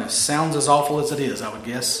darkness sounds as awful as it is, I would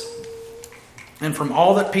guess. And from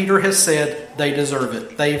all that Peter has said, they deserve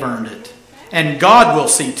it. They've earned it. And God will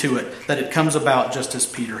see to it that it comes about just as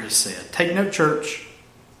Peter has said. Take note, church.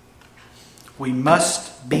 We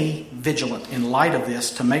must be vigilant in light of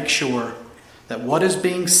this to make sure that what is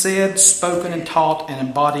being said, spoken, and taught and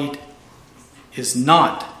embodied is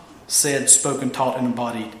not said, spoken, taught, and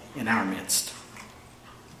embodied in our midst.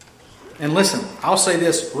 And listen, I'll say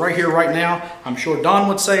this right here, right now. I'm sure Don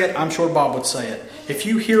would say it. I'm sure Bob would say it. If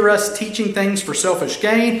you hear us teaching things for selfish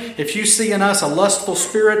gain, if you see in us a lustful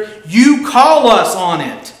spirit, you call us on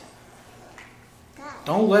it.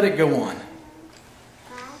 Don't let it go on.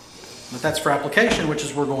 But that's for application, which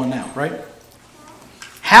is where we're going now, right?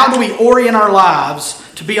 How do we orient our lives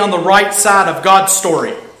to be on the right side of God's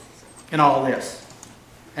story in all of this?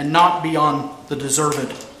 And not be on the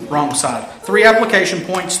deserved wrong side. 3 application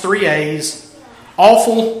points, 3 A's.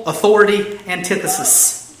 Awful, authority,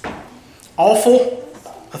 antithesis. Awful,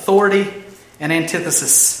 authority, and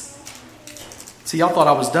antithesis. See, y'all thought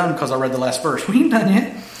I was done because I read the last verse. We ain't done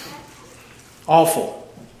yet. Awful.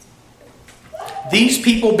 These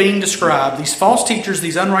people being described, these false teachers,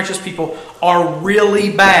 these unrighteous people, are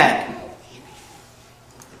really bad.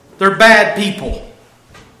 They're bad people.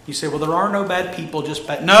 You say, well, there are no bad people, just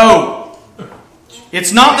bad. No!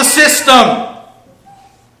 It's not the system.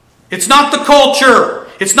 It's not the culture.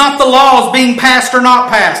 It's not the laws being passed or not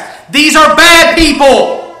passed. These are bad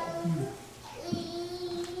people.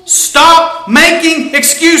 Stop making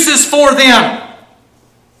excuses for them.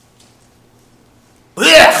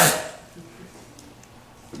 Ugh.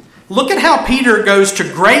 Look at how Peter goes to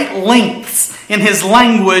great lengths in his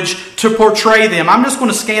language to portray them. I'm just going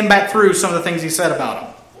to scan back through some of the things he said about them.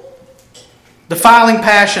 Defiling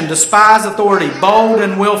passion, despise authority, bold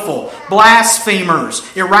and willful, blasphemers,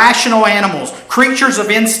 irrational animals, creatures of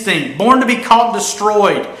instinct, born to be caught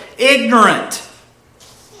destroyed, ignorant.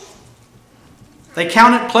 They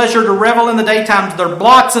count it pleasure to revel in the daytime to their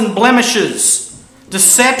blots and blemishes,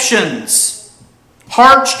 deceptions,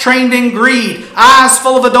 hearts trained in greed, eyes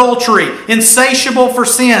full of adultery, insatiable for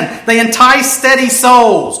sin. They entice steady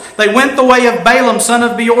souls. They went the way of Balaam, son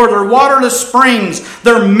of Beor. Their waterless springs,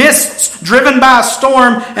 their mists driven by a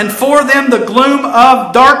storm, and for them the gloom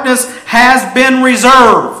of darkness has been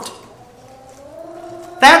reserved.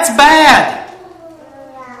 That's bad.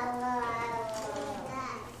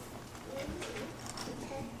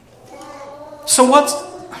 So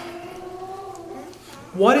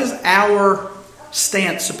what is our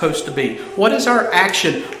stance supposed to be? What is our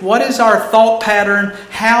action? What is our thought pattern?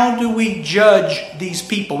 How do we judge these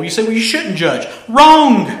people? You say, well, you shouldn't judge.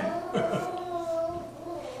 Wrong!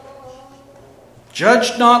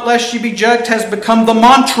 Judge not lest ye be judged has become the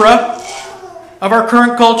mantra of our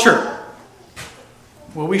current culture.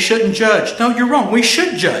 Well, we shouldn't judge. No, you're wrong. We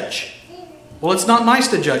should judge. Well, it's not nice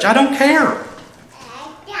to judge. I don't care.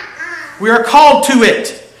 We are called to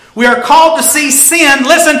it. We are called to see sin,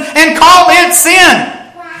 listen, and call it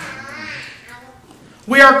sin.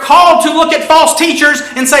 We are called to look at false teachers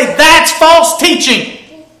and say, that's false teaching.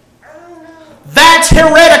 That's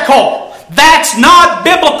heretical. That's not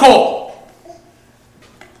biblical.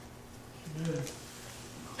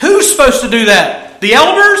 Who's supposed to do that? The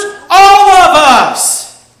elders? All of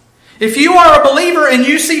us. If you are a believer and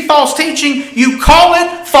you see false teaching, you call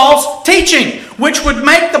it false teaching, which would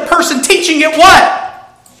make the person teaching it what?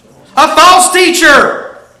 A false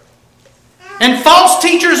teacher. And false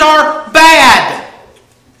teachers are bad.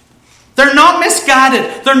 They're not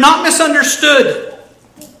misguided. They're not misunderstood.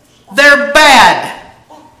 They're bad.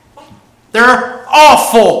 They're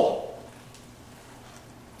awful.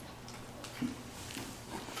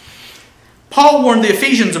 Paul warned the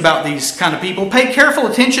Ephesians about these kind of people. Pay careful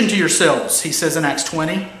attention to yourselves, he says in Acts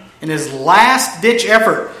 20, in his last-ditch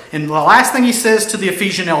effort. And the last thing he says to the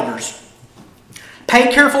Ephesian elders.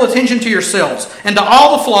 Pay careful attention to yourselves and to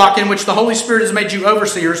all the flock in which the Holy Spirit has made you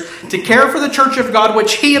overseers to care for the church of God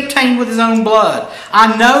which he obtained with his own blood.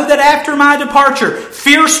 I know that after my departure,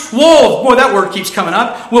 fierce wolves, boy, that word keeps coming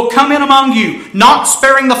up, will come in among you, not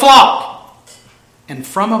sparing the flock. And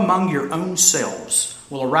from among your own selves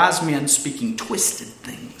will arise men speaking twisted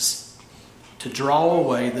things to draw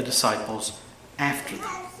away the disciples after them.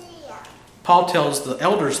 Paul tells the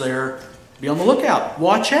elders there, be on the lookout.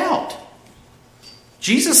 Watch out.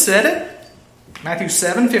 Jesus said it. Matthew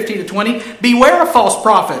 7, 15 to 20. Beware of false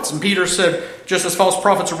prophets. And Peter said, just as false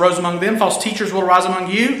prophets arose among them, false teachers will arise among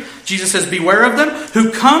you. Jesus says, beware of them,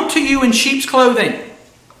 who come to you in sheep's clothing,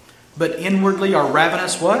 but inwardly are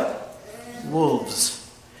ravenous what? Wolves.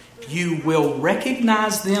 You will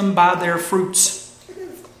recognize them by their fruits.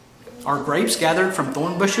 Are grapes gathered from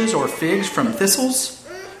thorn bushes or figs from thistles?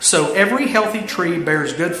 So every healthy tree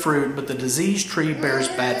bears good fruit, but the diseased tree bears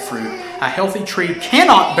bad fruit. A healthy tree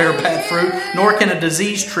cannot bear bad fruit, nor can a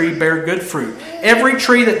diseased tree bear good fruit. Every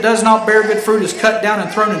tree that does not bear good fruit is cut down and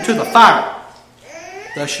thrown into the fire.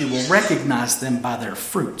 Thus you will recognize them by their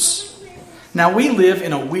fruits. Now we live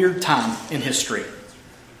in a weird time in history.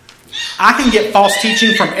 I can get false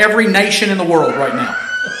teaching from every nation in the world right now.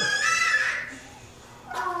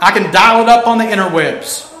 I can dial it up on the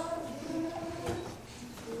interwebs.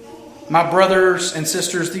 My brothers and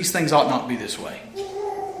sisters, these things ought not be this way.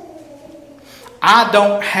 I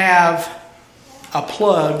don't have a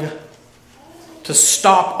plug to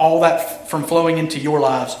stop all that from flowing into your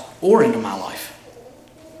lives or into my life.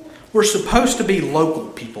 We're supposed to be local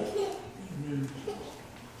people.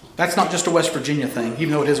 That's not just a West Virginia thing,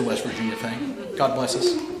 even though it is a West Virginia thing. God bless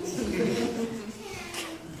us.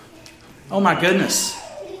 Oh my goodness.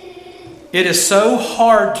 It is so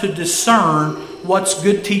hard to discern what's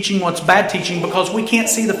good teaching, what's bad teaching, because we can't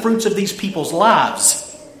see the fruits of these people's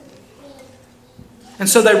lives. And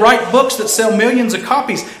so they write books that sell millions of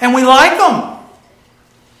copies, and we like them.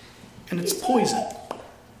 And it's poison.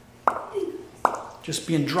 Just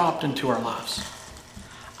being dropped into our lives.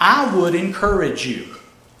 I would encourage you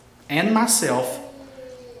and myself,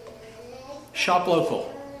 shop local.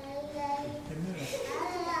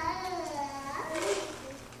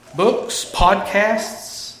 Books,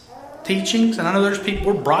 podcasts, teachings, and I know there's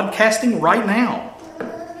people, we're broadcasting right now.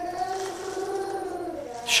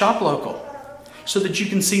 Shop local so that you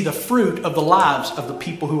can see the fruit of the lives of the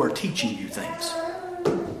people who are teaching you things.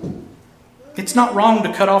 It's not wrong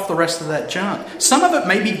to cut off the rest of that junk. Some of it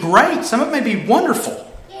may be great. Some of it may be wonderful.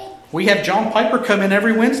 We have John Piper come in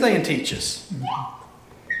every Wednesday and teach us.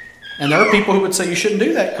 And there are people who would say you shouldn't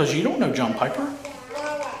do that because you don't know John Piper.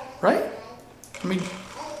 Right? I mean,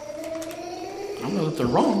 I don't know that they're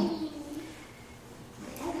wrong.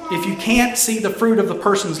 If you can't see the fruit of the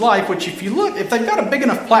person's life, which if they've got a big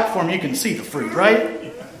enough platform, you can see the fruit,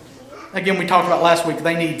 right? Again, we talked about last week,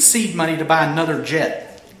 they need seed money to buy another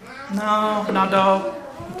jet. No, dog.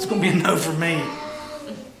 It's going to be a no for me.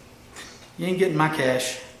 You ain't getting my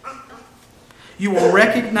cash. You will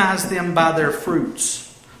recognize them by their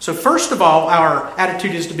fruits. So first of all, our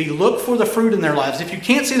attitude is to be look for the fruit in their lives. If you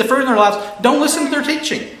can't see the fruit in their lives, don't listen to their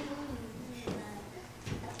teaching.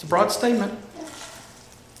 It's a broad statement.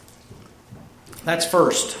 That's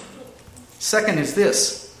first. Second is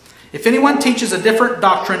this. If anyone teaches a different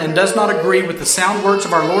doctrine and does not agree with the sound words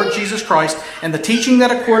of our Lord Jesus Christ and the teaching that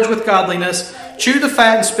accords with godliness, chew the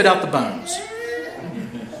fat and spit out the bones.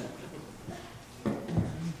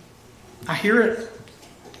 I hear it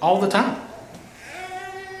all the time.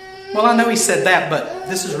 Well, I know he said that, but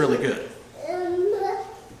this is really good.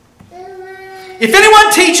 If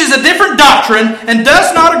anyone teaches a different doctrine and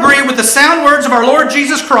does not agree with the sound words of our Lord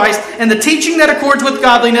Jesus Christ and the teaching that accords with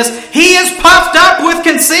godliness, he is puffed up with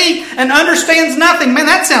conceit and understands nothing. Man,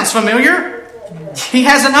 that sounds familiar. He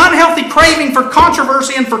has an unhealthy craving for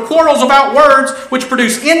controversy and for quarrels about words, which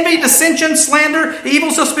produce envy, dissension, slander, evil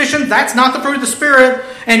suspicion. That's not the fruit of the Spirit.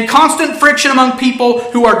 And constant friction among people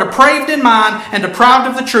who are depraved in mind and deprived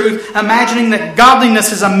of the truth, imagining that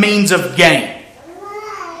godliness is a means of gain.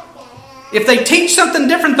 If they teach something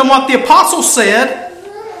different than what the apostles said,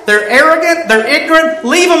 they're arrogant, they're ignorant,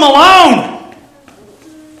 leave them alone.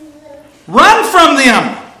 Run from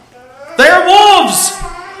them. They're wolves.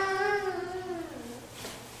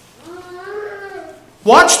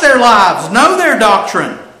 Watch their lives, know their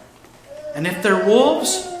doctrine. And if they're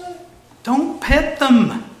wolves, don't pet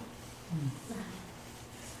them.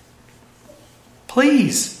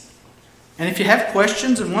 Please. And if you have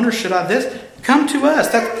questions and wonder, should I this? Come to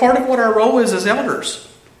us. That's part of what our role is as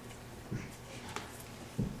elders.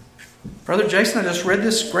 Brother Jason, I just read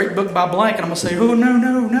this great book by blank, and I'm going to say, oh,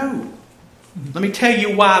 no. Let me tell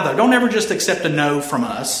you why, though. Don't ever just accept a no from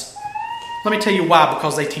us. Let me tell you why,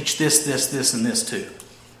 because they teach this, and this too.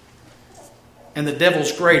 And the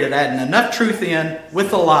devil's great at adding enough truth in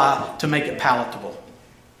with a lie to make it palatable.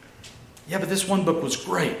 Yeah, but this one book was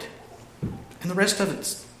great. And the rest of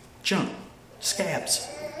it's junk, scabs.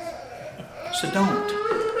 So don't.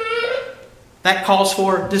 That calls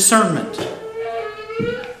for discernment,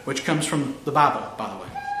 which comes from the Bible, by the way.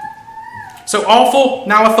 So awful,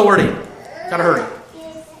 now authority. Gotta hurry.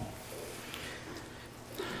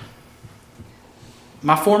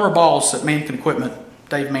 My former boss at Mankin Equipment,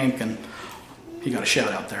 Dave Mankin, he got a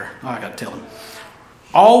shout out there. Oh, I got to tell him.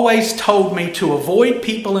 Always told me to avoid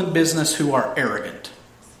people in business who are arrogant.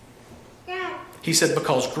 He said,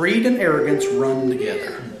 because greed and arrogance run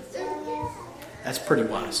together. That's pretty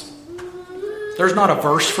wise. There's not a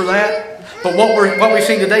verse for that. But what we've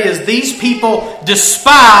seen today is these people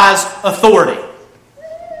despise authority.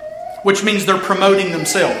 Which means they're promoting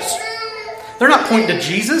themselves. They're not pointing to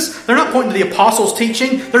Jesus. They're not pointing to the apostles'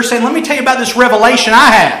 teaching. They're saying, let me tell you about this revelation I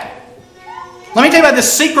had. Let me tell you about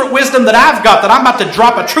this secret wisdom that I've got, that I'm about to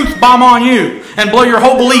drop a truth bomb on you and blow your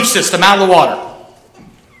whole belief system out of the water.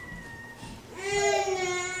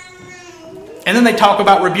 And then they talk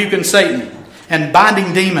about rebuking Satan and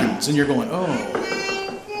binding demons. And you're going, oh,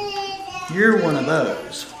 you're one of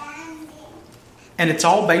those. And it's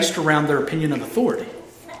all based around their opinion of authority.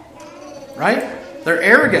 Right? They're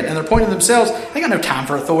arrogant and they're pointing to themselves. They got no time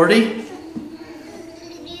for authority.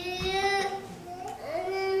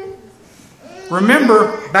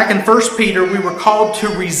 Remember, back in 1 Peter, we were called to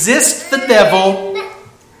resist the devil.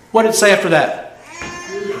 What did it say after that?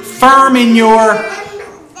 Firm in your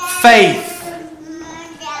faith.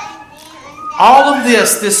 All of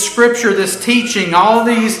this scripture, this teaching, all of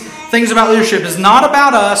these things about leadership is not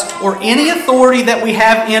about us or any authority that we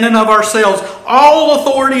have in and of ourselves. All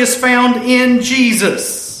authority is found in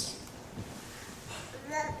Jesus.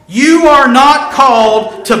 You are not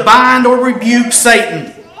called to bind or rebuke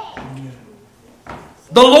Satan.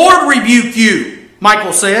 The Lord rebuke you,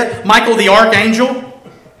 Michael said. Michael the archangel.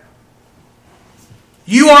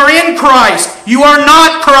 You are in Christ. You are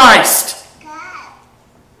not Christ.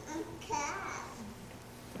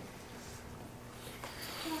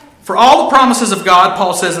 For all the promises of God,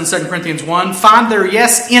 Paul says in 2 Corinthians 1, find their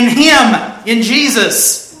yes in Him, in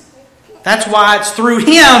Jesus. That's why it's through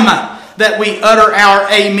Him that we utter our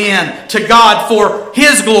amen to God for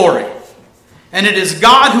His glory. And it is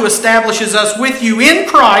God who establishes us with you in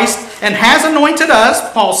Christ and has anointed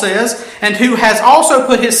us, Paul says, and who has also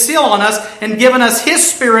put His seal on us and given us His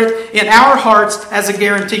Spirit in our hearts as a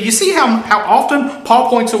guarantee. You see how often Paul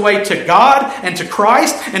points away to God and to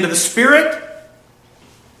Christ and to the Spirit?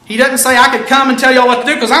 He doesn't say, I could come and tell you all what to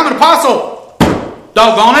do because I'm an apostle.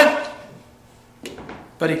 Doggone it.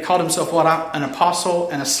 But he called himself what? An apostle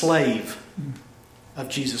and a slave of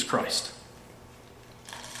Jesus Christ.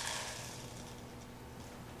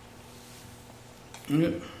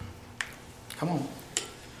 Come on.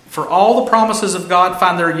 For all the promises of God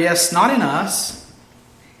find their yes not in us,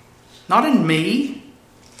 not in me,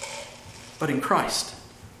 but in Christ.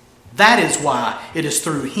 That is why it is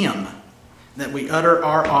through Him that we utter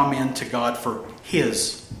our amen to God for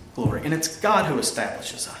His glory. And it's God who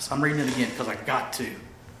establishes us. I'm reading it again because I got to.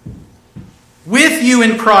 With you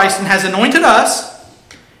in Christ and has anointed us.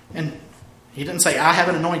 And he didn't say, I have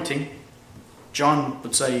an anointing. John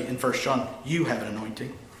would say in 1 John, you have an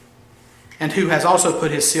anointing. And who has also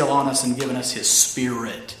put His seal on us and given us His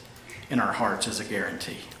Spirit in our hearts as a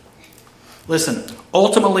guarantee. Listen,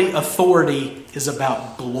 ultimately authority is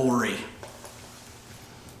about glory.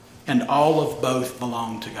 And all of both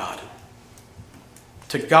belong to God.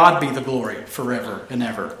 To God be the glory forever and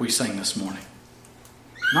ever, we sing this morning.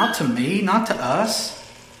 Not to me, not to us.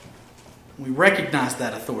 We recognize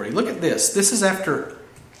that authority. Look at this. This is after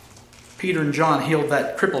Peter and John healed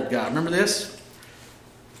that crippled guy. Remember this?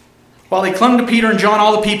 While he clung to Peter and John,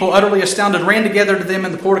 all the people, utterly astounded, ran together to them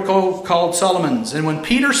in the portico called Solomon's. And when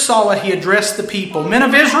Peter saw it, he addressed the people. Men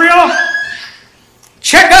of Israel,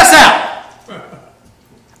 check us out.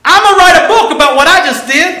 I'm going to write a book about what I just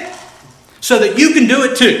did so that you can do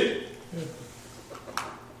it too.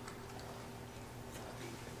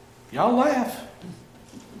 Y'all laugh.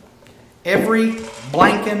 Every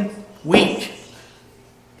blanking week,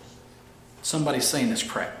 somebody's saying this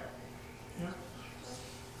crap.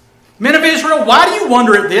 Men of Israel, why do you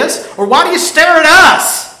wonder at this? Or why do you stare at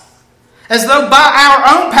us? As though by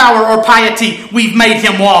our own power or piety we've made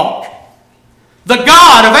Him walk. The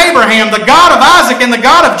God of Abraham, the God of Isaac, and the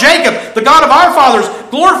God of Jacob, the God of our fathers,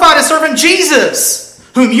 glorified His servant Jesus,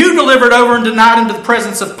 whom you delivered over and denied into the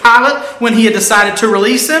presence of Pilate when he had decided to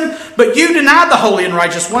release Him. But you denied the holy and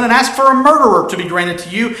righteous one and asked for a murderer to be granted to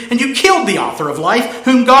you, and you killed the author of life,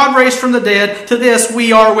 whom God raised from the dead. To this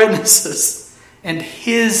we are witnesses. And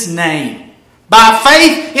His name, by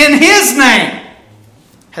faith in His name,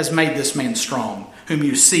 has made this man strong, whom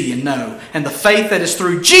you see and know. And the faith that is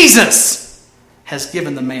through Jesus has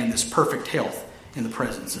given the man this perfect health in the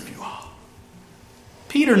presence of you all.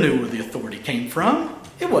 Peter knew where the authority came from.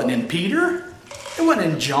 It wasn't in Peter. It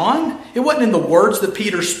wasn't in John. It wasn't in the words that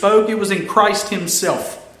Peter spoke. It was in Christ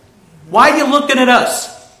Himself. Why are you looking at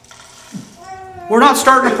us? We're not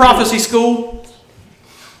starting a prophecy school.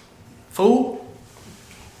 Fool.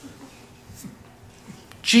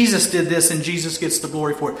 Jesus did this and Jesus gets the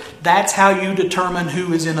glory for it. That's how you determine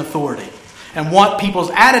who is in authority and what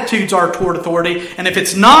people's attitudes are toward authority. And if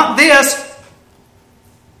it's not this,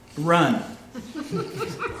 run.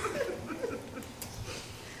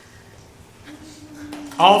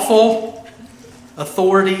 Awful,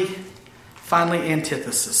 authority, finally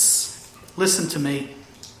antithesis. Listen to me.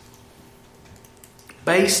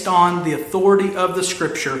 Based on the authority of the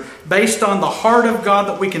Scripture, based on the heart of God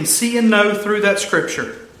that we can see and know through that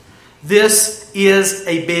Scripture, this is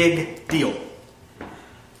a big deal.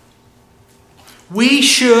 We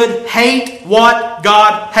should hate what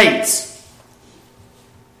God hates.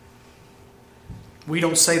 We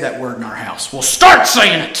don't say that word in our house. We'll start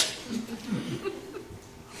saying it.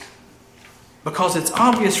 Because it's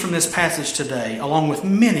obvious from this passage today, along with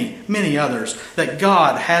many, many others, that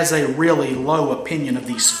God has a really low opinion of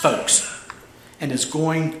these folks and is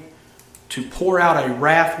going to pour out a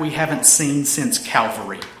wrath we haven't seen since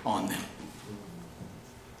Calvary on them.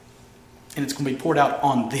 And it's going to be poured out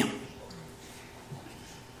on them.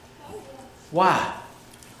 Why?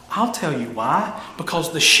 I'll tell you why.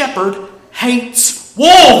 Because the shepherd hates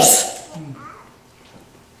wolves.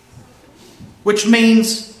 Which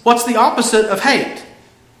means, what's the opposite of hate?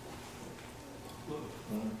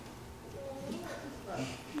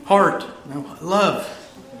 Heart. No, love.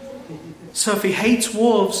 So if he hates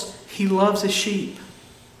wolves, he loves his sheep.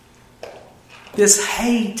 This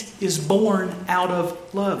hate is born out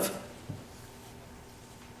of love.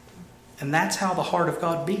 And that's how the heart of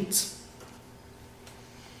God beats.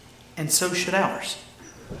 And so should ours.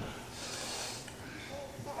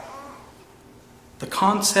 The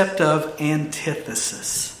concept of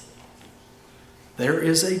antithesis. There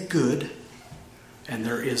is a good and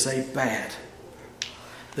there is a bad.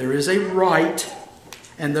 There is a right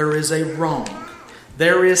and there is a wrong.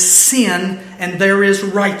 There is sin and there is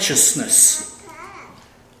righteousness.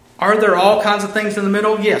 Are there all kinds of things in the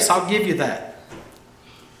middle? Yes, I'll give you that.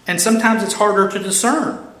 And sometimes it's harder to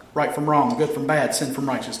discern right from wrong, good from bad, sin from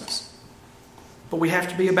righteousness. But we have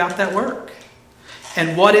to be about that work.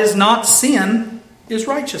 And what is not sin is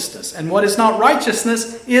righteousness. And what is not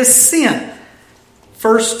righteousness is sin.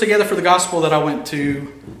 First Together for the Gospel that I went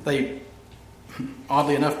to, they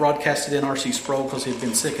oddly enough broadcasted in R.C. Sproul because he had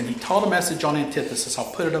been sick. And he taught a message on antithesis.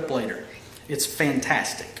 I'll put it up later. It's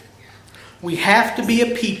fantastic. We have to be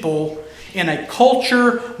a people in a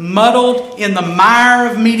culture muddled in the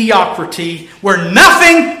mire of mediocrity where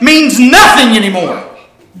nothing means nothing anymore.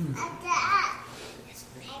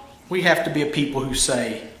 We have to be a people who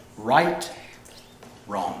say right,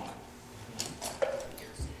 wrong.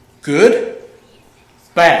 Good,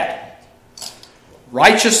 bad.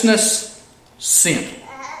 Righteousness, sin.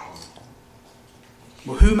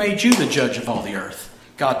 Well, who made you the judge of all the earth?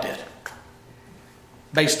 God did.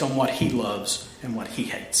 Based on what He loves and what He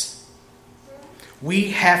hates.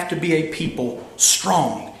 We have to be a people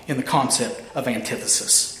strong in the concept of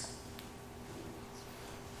antithesis.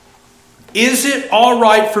 Is it all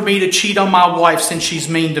right for me to cheat on my wife since she's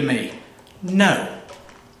mean to me? No.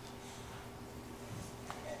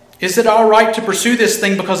 Is it all right to pursue this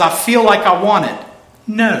thing because I feel like I want it?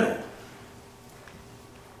 No.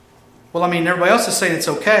 Well, everybody else is saying it's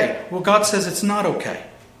okay. Well, God says it's not okay.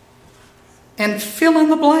 And fill in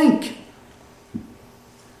the blank.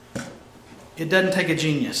 It doesn't take a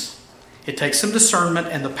genius. It takes some discernment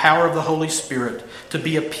and the power of the Holy Spirit to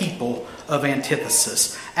be a people of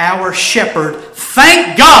antithesis. Our shepherd,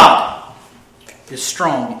 thank God, is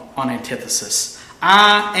strong on antithesis.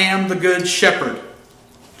 I am the good shepherd,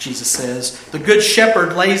 Jesus says. The good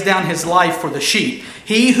shepherd lays down his life for the sheep.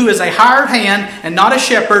 He who is a hired hand and not a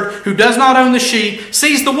shepherd, who does not own the sheep,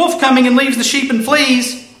 sees the wolf coming and leaves the sheep and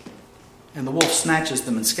flees. And the wolf snatches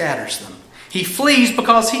them and scatters them. He flees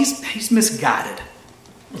because he's misguided.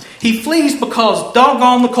 He flees because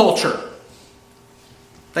doggone the culture.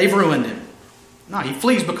 They've ruined him. No, he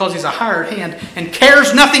flees because he's a hired hand and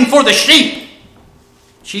cares nothing for the sheep.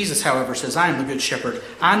 Jesus, however, says, I am the good shepherd.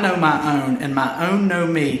 I know my own, and my own know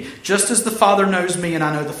me, just as the Father knows me, and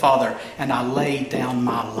I know the Father, and I lay down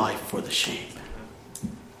my life for the sheep.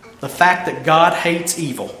 The fact that God hates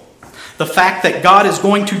evil, the fact that God is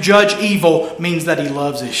going to judge evil, means that He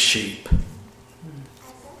loves His sheep.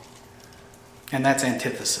 And that's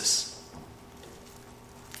antithesis.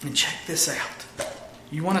 And check this out.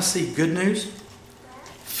 You want to see good news?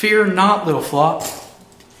 Fear not, little flock,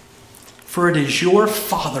 for it is your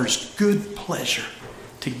Father's good pleasure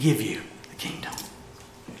to give you the kingdom.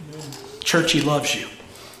 Church, He loves you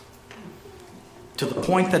to the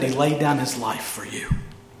point that He laid down His life for you.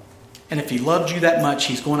 And if he loved you that much,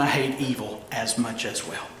 he's going to hate evil as much as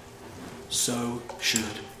well. So should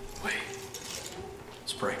we.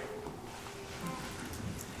 Let's pray.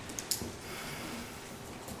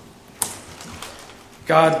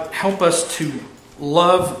 God, help us to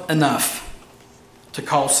love enough to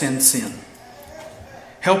call sin sin.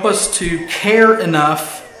 Help us to care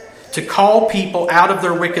enough to call people out of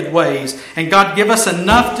their wicked ways. And God, give us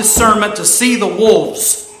enough discernment to see the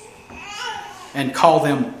wolves and call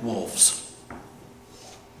them wolves.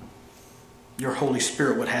 Your Holy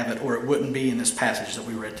Spirit would have it, or it wouldn't be in this passage that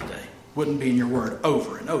we read today. Wouldn't be in your word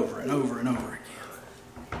over and over and over and over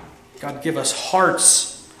again. God, give us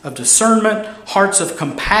hearts of discernment, hearts of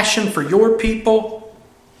compassion for your people,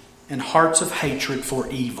 and hearts of hatred for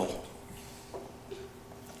evil.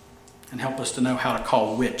 And help us to know how to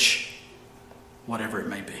call which, whatever it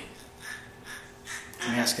may be.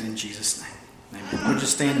 We ask it in Jesus' name. Amen. We'll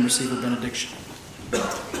just stand and receive a benediction.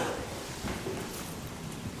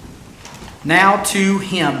 Now to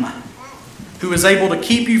him who is able to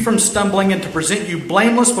keep you from stumbling and to present you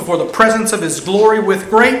blameless before the presence of his glory with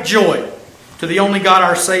great joy. To the only God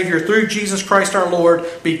our Savior, through Jesus Christ our Lord,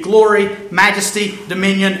 be glory, majesty,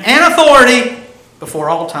 dominion, and authority before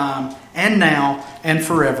all time, and now, and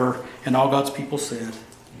forever. And all God's people said,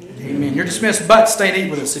 Amen. You're dismissed, but stay and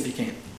eat with us if you can.